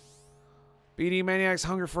we got? BD Maniacs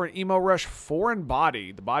hunger for an emo rush foreign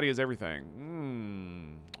body. The body is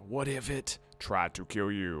everything. What if it tried to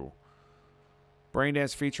kill you? Brain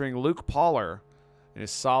dance featuring Luke Pauler and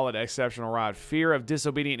his solid, exceptional ride. Fear of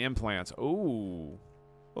disobedient implants. Ooh.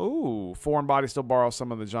 Ooh. Foreign body still borrows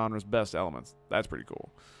some of the genre's best elements. That's pretty cool.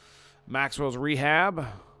 Maxwell's Rehab.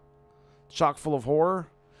 Chock full of horror.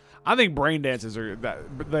 I think brain dances are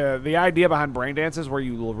the idea behind brain dances where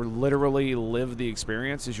you literally live the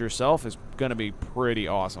experience as yourself is gonna be pretty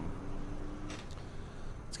awesome.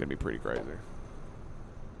 It's gonna be pretty crazy.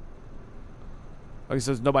 Oh, he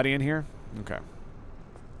says nobody in here? Okay.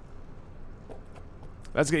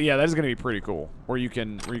 That's good. Yeah, that is gonna be pretty cool. Where you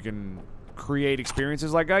can create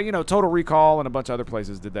experiences like you know, Total Recall and a bunch of other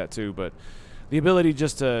places did that too, but the ability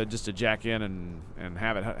just to jack in and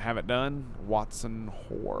have it done. Watson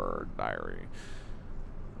Horror Diary.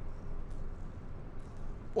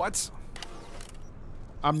 What?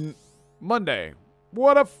 I'm Monday.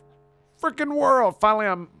 What a freaking world!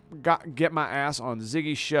 Finally, get my ass on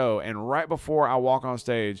Ziggy's show, and right before I walk on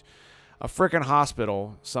stage, a freaking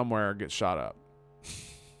hospital somewhere gets shot up.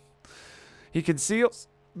 He conceals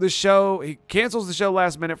the show. He cancels the show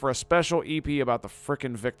last minute for a special EP about the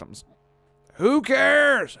freaking victims. Who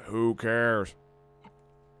cares? Who cares?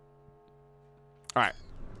 All right.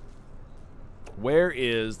 Where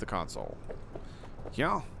is the console?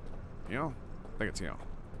 Yeah. Yeah. I think it's here.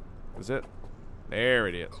 Is it? There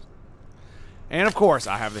it is. And of course,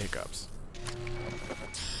 I have the hiccups.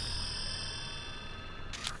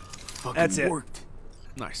 Fucking That's it. Worked.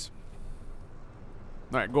 Nice.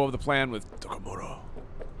 All right, go over the plan with Takamura.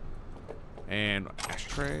 And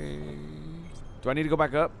ashtray. Do I need to go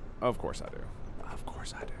back up? Of course I do. Of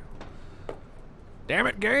course I do. Damn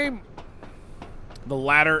it, game! The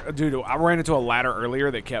ladder, dude, I ran into a ladder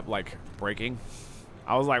earlier that kept, like, breaking.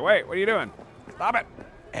 I was like, wait, what are you doing? Stop it!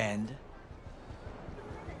 And?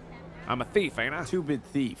 I'm a thief, ain't I? Two-bit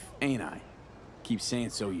thief, ain't I? Keep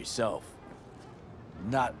saying so yourself.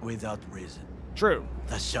 Not without reason. True.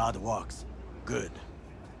 The shard works. Good.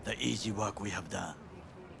 The easy work we have done.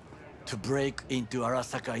 To break into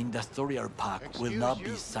Arasaka Industrial Park will not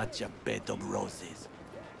be such a bed of roses.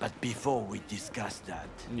 But before we discuss that...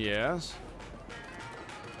 Yes?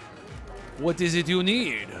 What is it you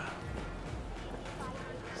need?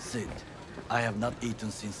 Sid, I have not eaten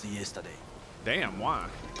since yesterday. Damn, why?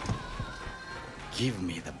 Give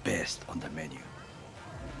me the best on the menu.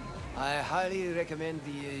 I highly recommend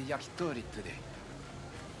the yakitori today.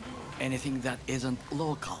 Anything that isn't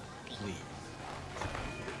local, please.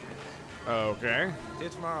 Okay. See you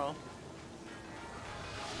tomorrow.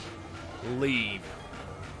 Leave.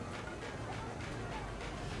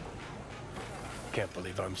 Can't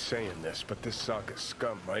believe I'm saying this, but this Sokka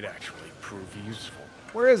scum might actually prove useful.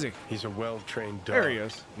 Where is he? He's a well-trained dog. There he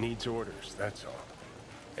is. Needs orders, that's all.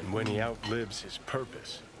 And when he outlives his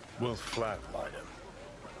purpose, we'll flatline him.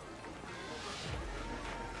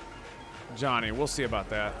 Johnny, we'll see about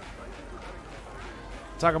that.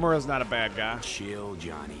 Takamura's not a bad guy. Chill,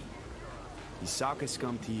 Johnny. He's Sokka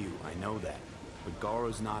scum to you, I know that. But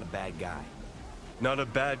Goro's not a bad guy. Not a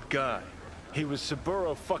bad guy. He was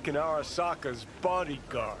Saburo fucking Arasaka's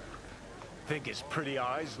bodyguard. Think his pretty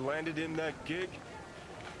eyes landed him that gig?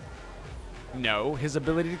 No, his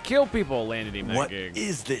ability to kill people landed him that gig. What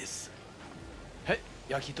is this? Hey,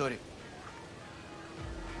 yakitori.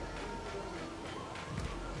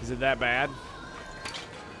 Is it that bad?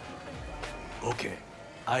 Okay,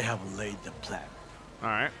 I have laid the plan. All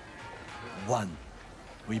right. 1.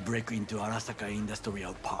 We break into Arasaka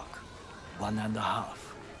Industrial Park. 1.5.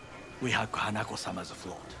 We hack Hanako-sama's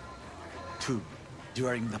float. 2.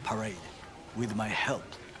 During the parade, with my help,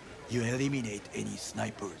 you eliminate any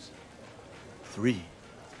snipers. 3.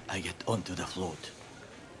 I get onto the float.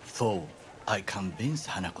 4. I convince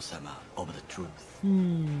Hanako-sama of the truth.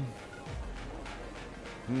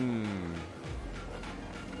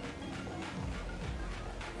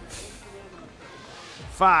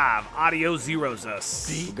 5. Audio zeros us.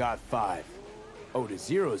 We got 5. Oda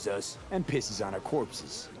zeros us and pisses on our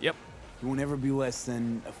corpses. Yep. He won't ever be less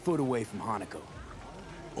than a foot away from Hanako.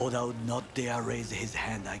 Oda would not dare raise his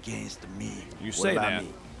hand against me. You say that. Me?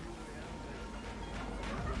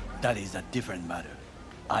 That is a different matter.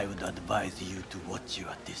 I would advise you to watch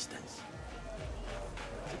your distance.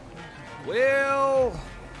 Well,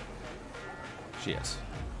 shit.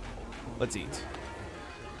 Let's eat.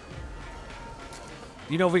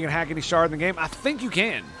 Do you know if we can hack any shard in the game? I think you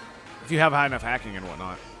can, if you have high enough hacking and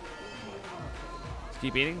whatnot. Let's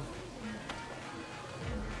keep eating.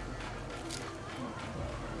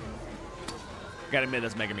 Gotta admit,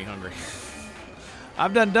 that's making me hungry.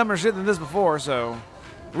 I've done dumber shit than this before, so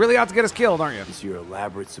really out to get us killed, aren't you? Is your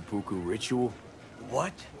elaborate seppuku ritual?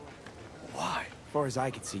 What? Why? As far as I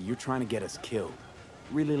can see, you're trying to get us killed.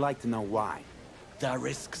 Really like to know why. The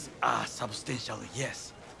risks are substantial,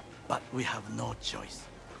 yes, but we have no choice.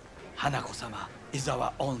 Hanako-sama is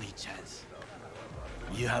our only chance.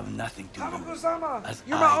 You have nothing to lose. Hanako-sama, As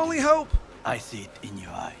you're my only hope. I see it in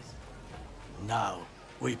your eyes. Now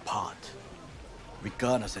we part.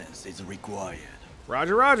 Reconnaissance is required.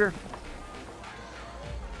 Roger, roger.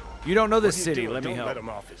 You don't know this city. Let me help. help. Let him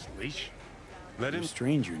off his leash. Let You're him. a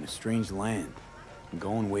stranger in a strange land. I'm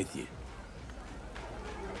going with you.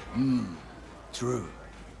 True.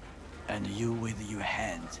 And you with your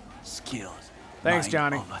hands, skills. Thanks, mind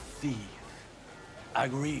Johnny. Of a thief.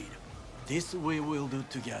 Agreed. This we will do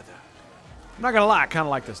together. I'm not gonna lie, I kind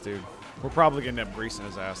of like this dude. We're probably gonna end up greasing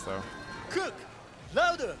his ass though. Cook!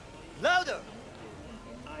 Louder! Louder!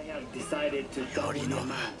 I have decided to double the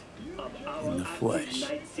amount of our flesh.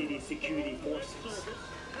 Night City security forces.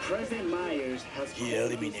 President Myers has He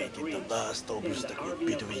eliminated the last obstacle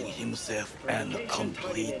between himself and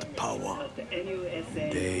complete power.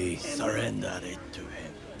 They surrendered it to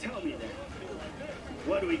him. Tell me then,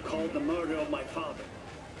 what do we call the murder of my father?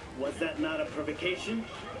 Was that not a provocation?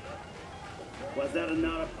 Was that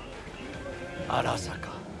not a...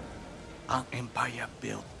 Arasaka, an empire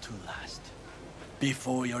built to last.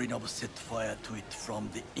 Before Yorinobu set fire to it from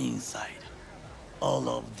the inside, all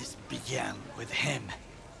of this began with him.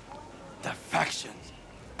 The factions,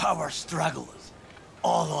 power struggles,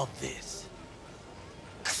 all of this.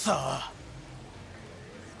 Kusa!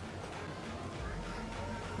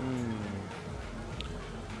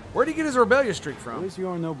 Where'd he get his rebellious streak from? Where's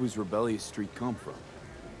Yorinobu's rebellious streak come from?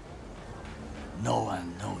 No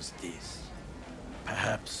one knows this.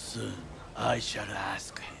 Perhaps soon I shall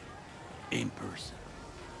ask him in person.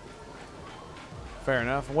 Fair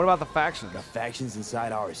enough. What about the factions? Got factions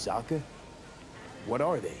inside Arasaka? What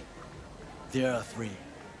are they? There are 3.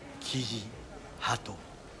 Kiji, Hato,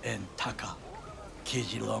 and Taka.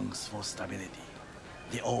 Kiji longs for stability.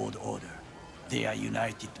 The old order. They are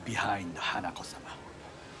united behind Hanako-sama.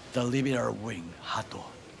 The liberal wing, Hato,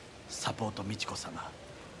 support Michiko-sama,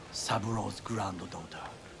 Saburo's granddaughter.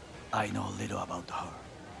 I know little about her.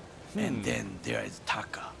 And then there is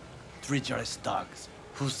Taka, treacherous dogs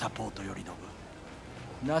who support Yorinobu.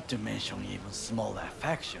 Not to mention even smaller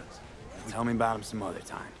factions. Tell me about them some other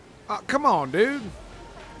time. Come on, dude.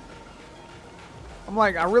 I'm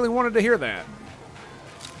like, I really wanted to hear that.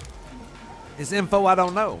 It's info I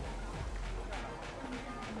don't know.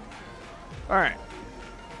 All right.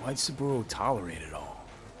 Why'd Saburo tolerate it all?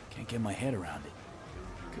 Can't get my head around it.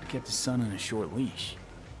 Could've kept his son on a short leash.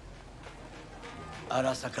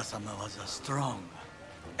 Arasaka-sama was a strong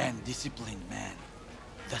and disciplined man.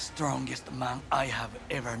 The strongest man I have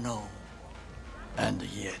ever known. And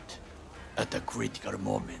yet, at a critical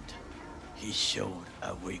moment, he showed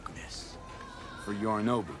a weakness. For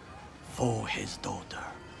Yorinobu? For his daughter.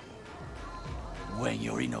 When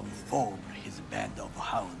Yorinobu formed his band of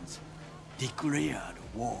hounds, declared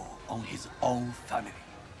war on his own family,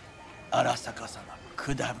 Arasaka-sama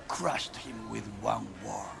could have crushed him with one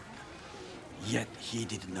word. Yet he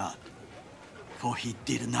did not. For he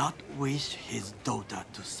did not wish his daughter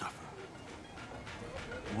to suffer.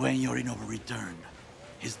 When Yorinobu returned,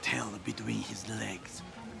 his tail between his legs,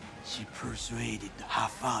 she persuaded her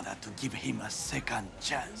father to give him a second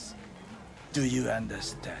chance.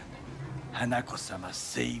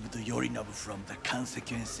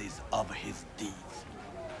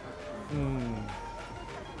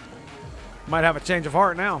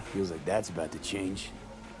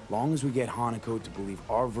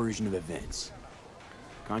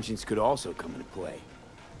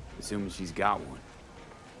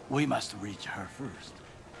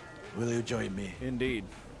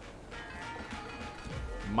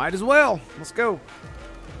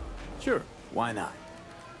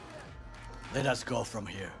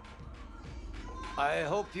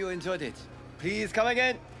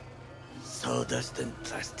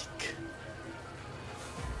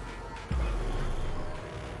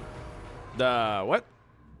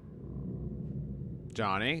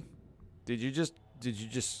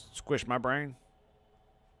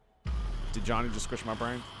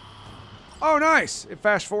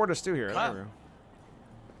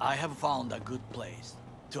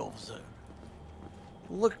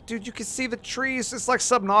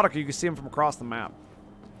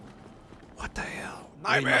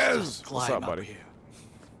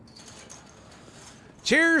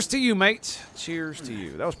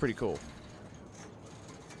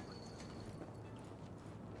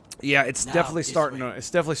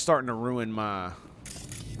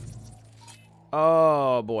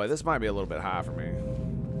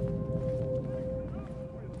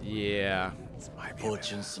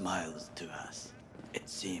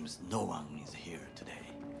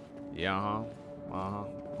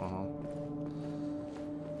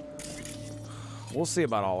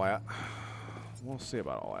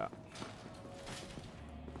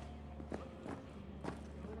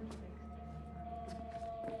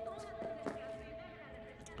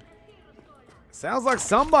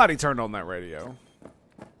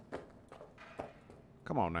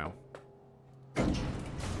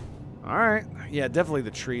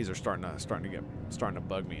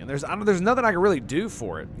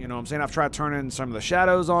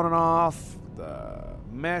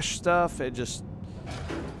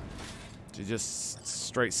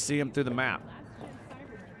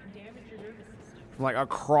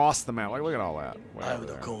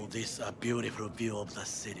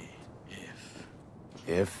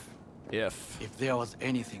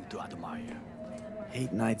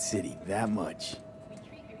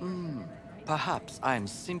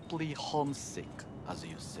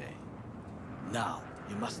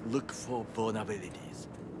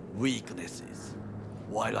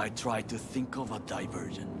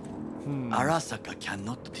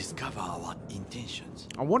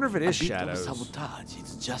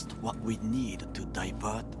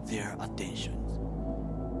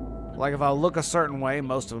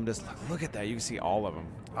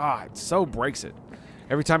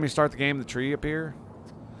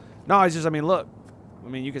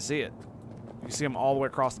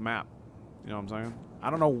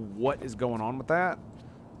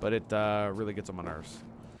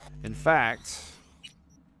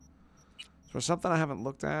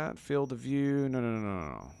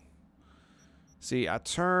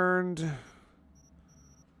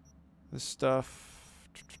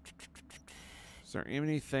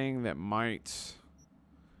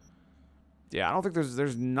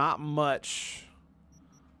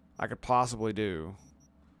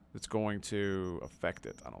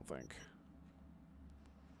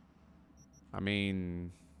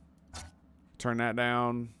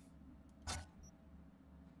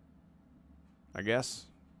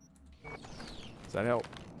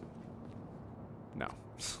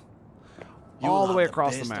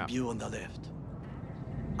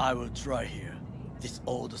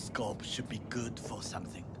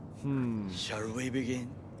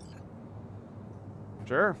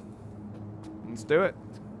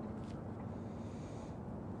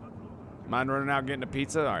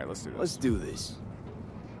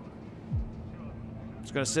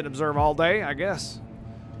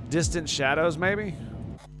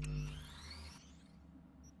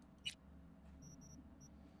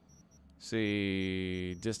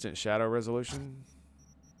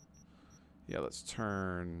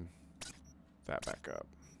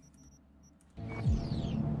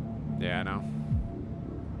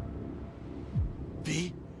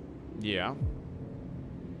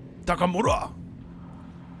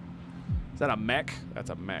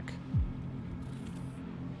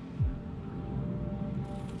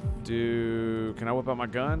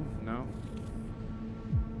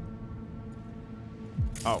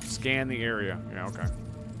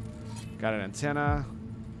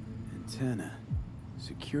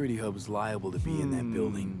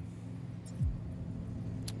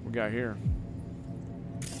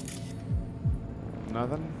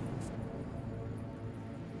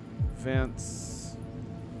 Vents.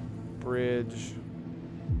 Bridge.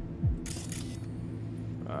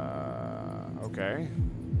 Okay.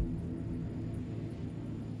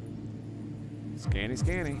 Scanny,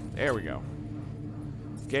 scanny. There we go.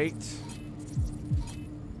 Gate.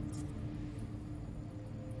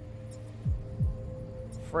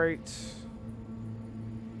 Freight.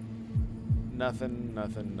 Nothing,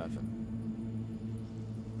 nothing, nothing.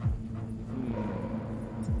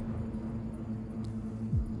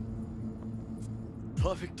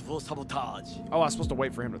 Perfect for sabotage. Oh, I was supposed to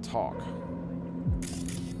wait for him to talk.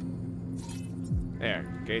 There,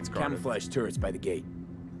 gate's guarded. Camouflage turrets by the gate.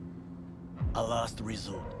 A last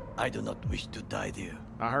resort. I do not wish to die there.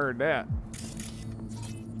 I heard that.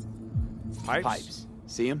 Pipes? Pipes.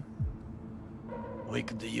 See them? We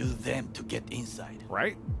could use them to get inside.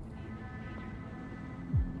 Right?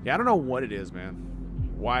 Yeah, I don't know what it is, man.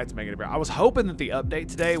 Why it's making it better. I was hoping that the update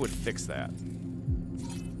today would fix that.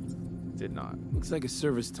 Did not. Looks like a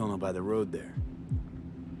service tunnel by the road there.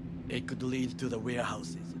 It could lead to the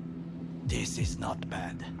warehouses. This is not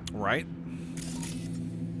bad. Right?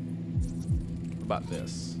 What about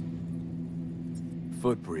this?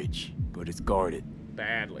 Footbridge, but it's guarded.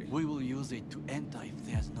 Badly. We will use it to enter if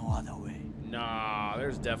there's no other way. Nah,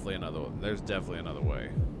 there's definitely another one. There's definitely another way.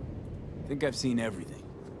 I think I've seen everything.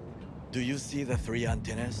 Do you see the 3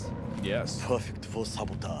 antennas? Yes. Perfect for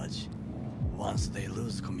sabotage. Once they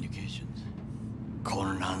lose communications.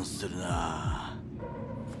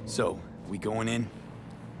 So, we going in?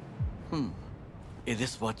 Is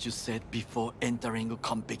this what you said before entering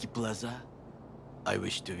Konpeki Plaza? I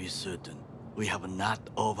wish to be certain we have not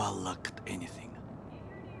overlooked anything.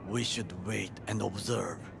 We should wait and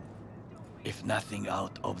observe. If nothing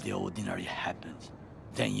out of the ordinary happens,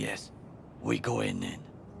 then yes, we go in.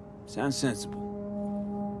 Sounds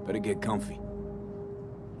sensible. Better get comfy.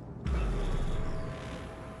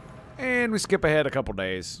 And we skip ahead a couple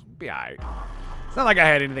days. Be alright. It's not like I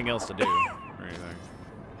had anything else to do or anything.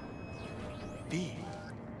 B.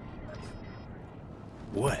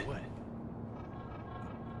 What?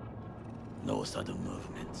 No sudden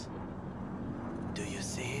movements. Do you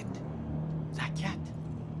see it? That cat?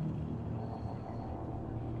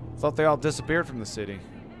 Thought they all disappeared from the city.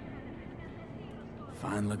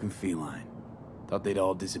 Fine-looking feline. Thought they'd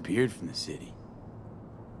all disappeared from the city.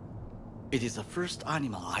 It is the first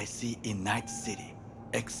animal I see in Night City,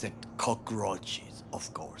 except cockroaches,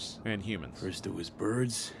 of course. And humans. First it was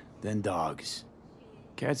birds, then dogs.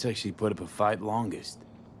 Cats actually put up a fight longest.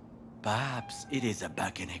 Perhaps it is a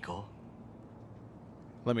Bakeneko.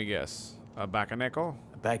 Let me guess. A Bakaneko?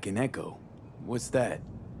 A Bakeneko? What's that?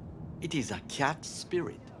 It is a cat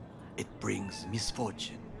spirit. It brings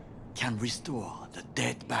misfortune, can restore the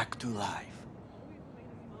dead back to life.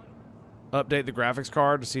 Update the graphics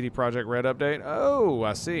card to CD Projekt Red update. Oh,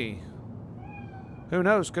 I see. Who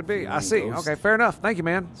knows? Could be. I see. Ghost. Okay, fair enough. Thank you,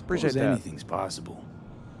 man. Appreciate that. Anything's possible.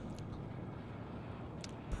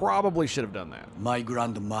 Probably should have done that. My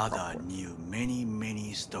grandmother knew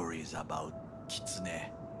many stories about Kitsune,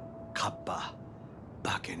 Kappa,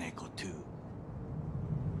 Bakeneko too.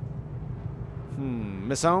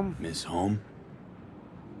 Miss Home? Miss Home?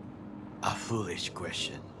 A foolish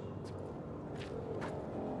question.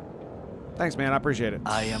 Thanks, man. I appreciate it.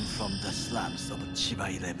 I am from the slums of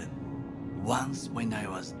Chiba 11. Once when I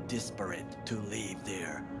was desperate to leave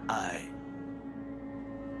there,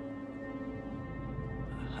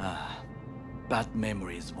 bad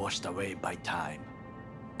memories washed away by time.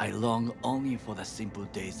 I long only for the simple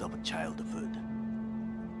days of childhood.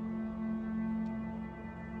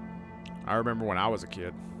 I remember when I was a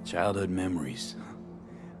kid. Childhood memories.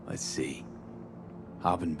 Let's see.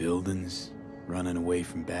 Hopping buildings, running away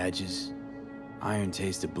from badges, iron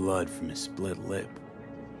taste of blood from a split lip.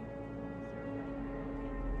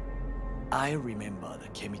 I remember the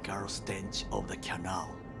chemical stench of the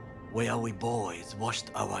canal, where we boys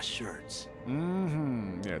washed our shirts.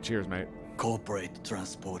 Yeah, cheers, mate. Corporate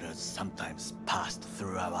transporters sometimes passed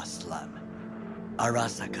through our slum.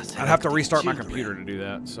 Arasaka I'd have to restart my children, computer to do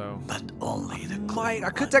that, so. But only the I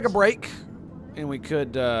could take a break, and we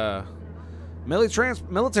could,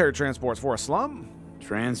 military transports for a slum?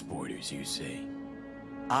 Transporters, you say?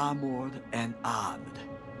 Armored and armed.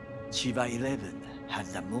 Chiba 11 had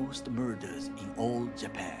the most murders in all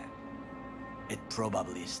Japan. It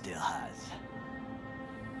probably still has.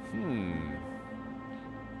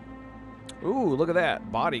 Ooh, look at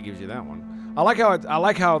that. Body gives you that one. I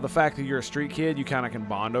like how the fact that you're a street kid, you kind of can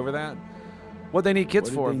bond over that. What they need kids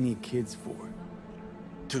for? What do they need kids for?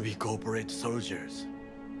 To be corporate soldiers.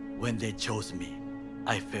 When they chose me,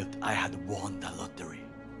 I felt I had won the lottery.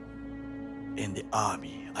 In the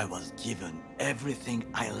army, I was given everything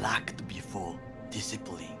I lacked before: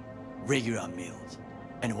 discipline, regular meals,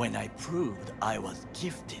 and when I proved I was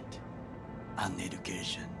gifted, an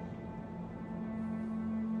education.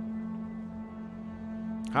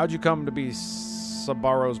 How'd you come to be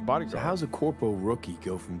Sabaro's bodyguard? So how's a corpo rookie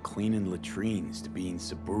go from cleaning latrines to being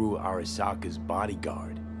Saburo Arasaka's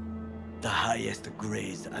bodyguard? The highest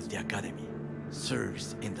grades at the academy,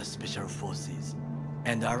 serves in the special forces,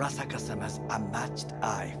 and Arasaka-sama's unmatched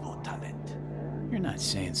eye for talent. You're not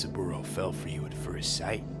saying Saburo fell for you at first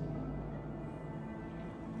sight.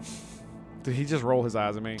 Did he just roll his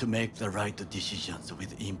eyes at me? To make the right decisions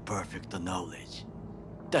with imperfect knowledge.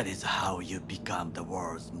 That is how you become the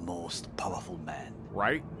world's most powerful man.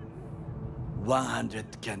 Right?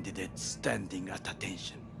 100 candidates standing at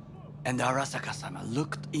attention. And Arasaka-sama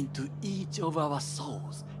looked into each of our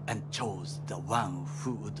souls and chose the one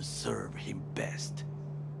who would serve him best.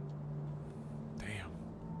 Damn.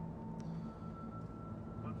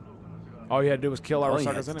 All you had to do was kill All you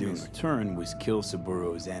Arasaka's had to do in enemies. return was kill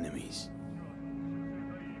Saburo's enemies.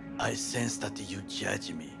 I sense that you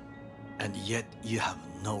judge me, and yet you have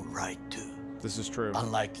no right to. This is true.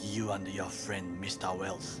 Unlike you and your friend Mr.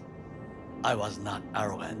 Wells, I was not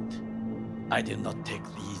arrogant. I did not take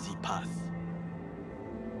the easy path.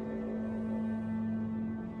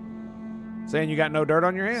 Saying you got no dirt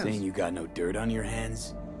on your hands? Saying you got no dirt on your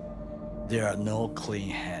hands? There are no clean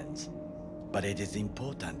hands, but it is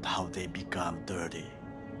important how they become dirty.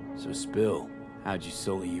 So spill, how'd you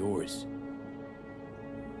sully yours?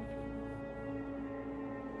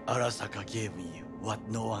 Arasaka gave me what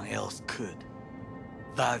no one else could.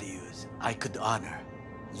 Values I could honor,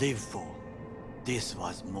 live for. This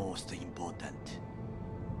was most important.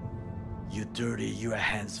 You dirty your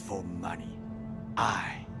hands for money.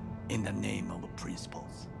 I, in the name of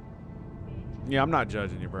principles. Yeah, I'm not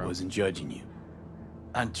judging you, bro. Wasn't judging you.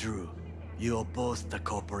 Untrue. You oppose the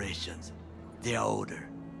corporations, their order,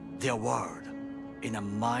 their word, in a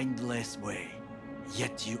mindless way.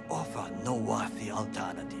 Yet you offer no worthy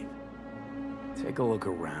alternative. Take a look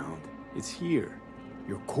around. It's here.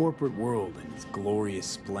 Your corporate world in its glorious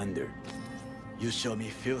splendor. You show me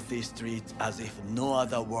filthy streets as if no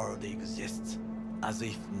other world exists. As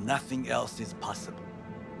if nothing else is possible.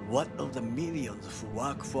 What of the millions who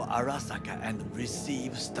work for Arasaka and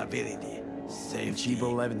receive stability, safety? Cheap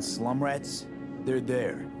 11 slum rats? They're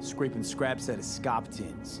there, scraping scraps out of scop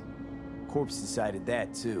tins. Corpse decided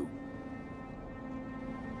that too.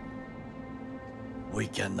 We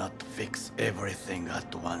cannot fix everything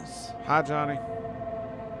at once. Hi, Johnny.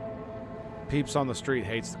 Peeps on the street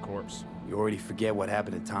hates the corpse. You already forget what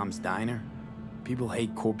happened at Tom's Diner? People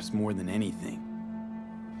hate corpse more than anything.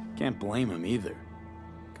 Can't blame him either.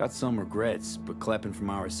 Got some regrets, but clapping from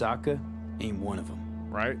Arasaka ain't one of them.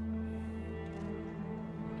 Right?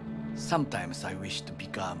 Sometimes I wish to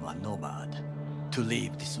become a nomad. To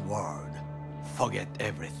leave this world. Forget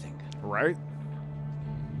everything. Right?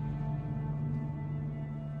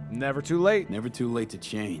 Never too late. Never too late to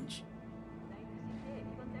change.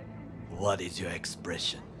 What is your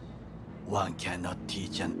expression? One cannot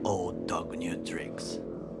teach an old dog new tricks.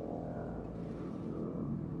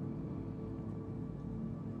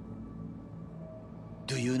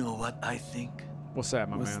 Do you know what I think? What's that,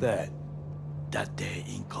 my man? What's that? That day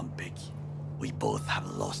in Konpeki, we both have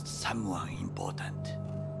lost someone important.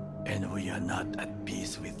 And we are not at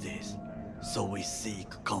peace with this. So we seek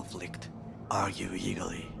conflict, argue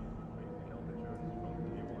eagerly.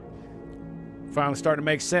 Finally starting to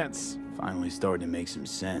make sense. Finally starting to make some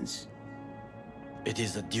sense. It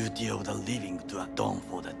is the duty of the living to atone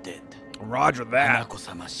for the dead. Roger that.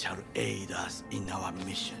 Hanako-sama shall aid us in our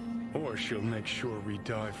mission. Or she'll make sure we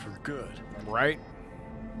die for good. Right?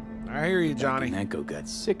 I hear you, Johnny. Neko got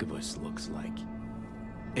sick of us, looks like.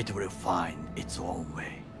 It will find its own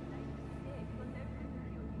way.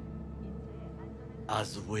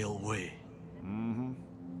 As will we. Mm-hmm.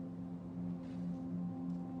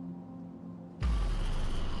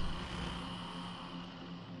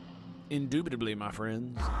 Indubitably, my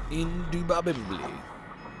friends. Indubitably.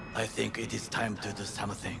 I think it is time to do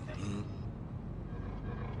something.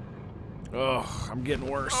 Ugh, I'm getting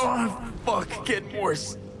worse. Oh, fuck, getting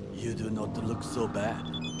worse. You do not look so bad.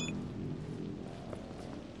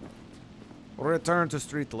 Return to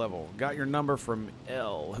street level. Got your number from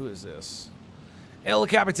L. Who is this? El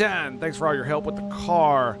Capitan. Thanks for all your help with the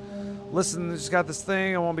car. Listen, I just got this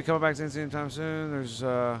thing. I won't be coming back to NC anytime soon. There's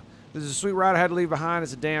a sweet ride I had to leave behind.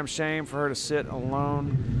 It's a damn shame for her to sit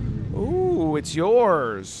alone. Ooh, it's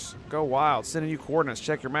yours. Go wild. Sending you coordinates.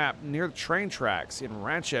 Check your map. Near the train tracks in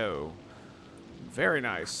Rancho. Very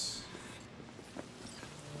nice.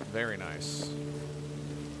 Very nice.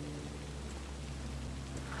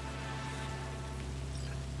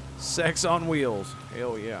 Sex on wheels.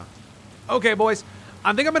 Hell yeah. Okay, boys.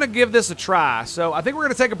 I think I'm going to give this a try. So I think we're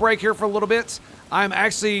going to take a break here for a little bit. I'm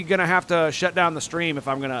actually going to have to shut down the stream if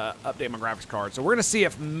I'm going to update my graphics card. So we're going to see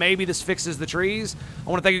if maybe this fixes the trees. I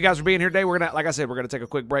want to thank you guys for being here today. We're going to, like I said, we're going to take a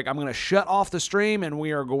quick break. I'm going to shut off the stream, and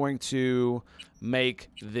we are going to make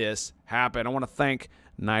this happen. I want to thank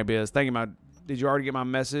Nybiz. Thank you, did you already get my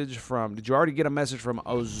message from, did you already get a message from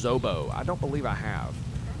Ozobo? I don't believe I have.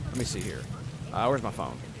 Let me see here. Where's my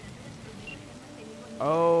phone?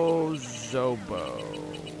 Ozobo.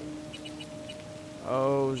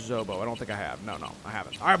 I don't think I have. No, I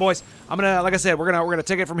haven't. All right, boys. I'm gonna, like I said, we're gonna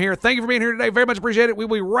take it from here. Thank you for being here today. Very much appreciate it. We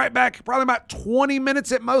will be right back. Probably about 20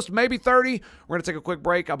 minutes at most, maybe 30. We're gonna take a quick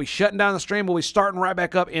break. I'll be shutting down the stream. We'll be starting right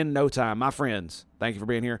back up in no time. My friends, thank you for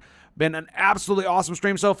being here. Been an absolutely awesome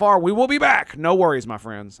stream so far. We will be back. No worries, my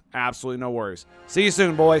friends. Absolutely no worries. See you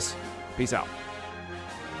soon, boys. Peace out.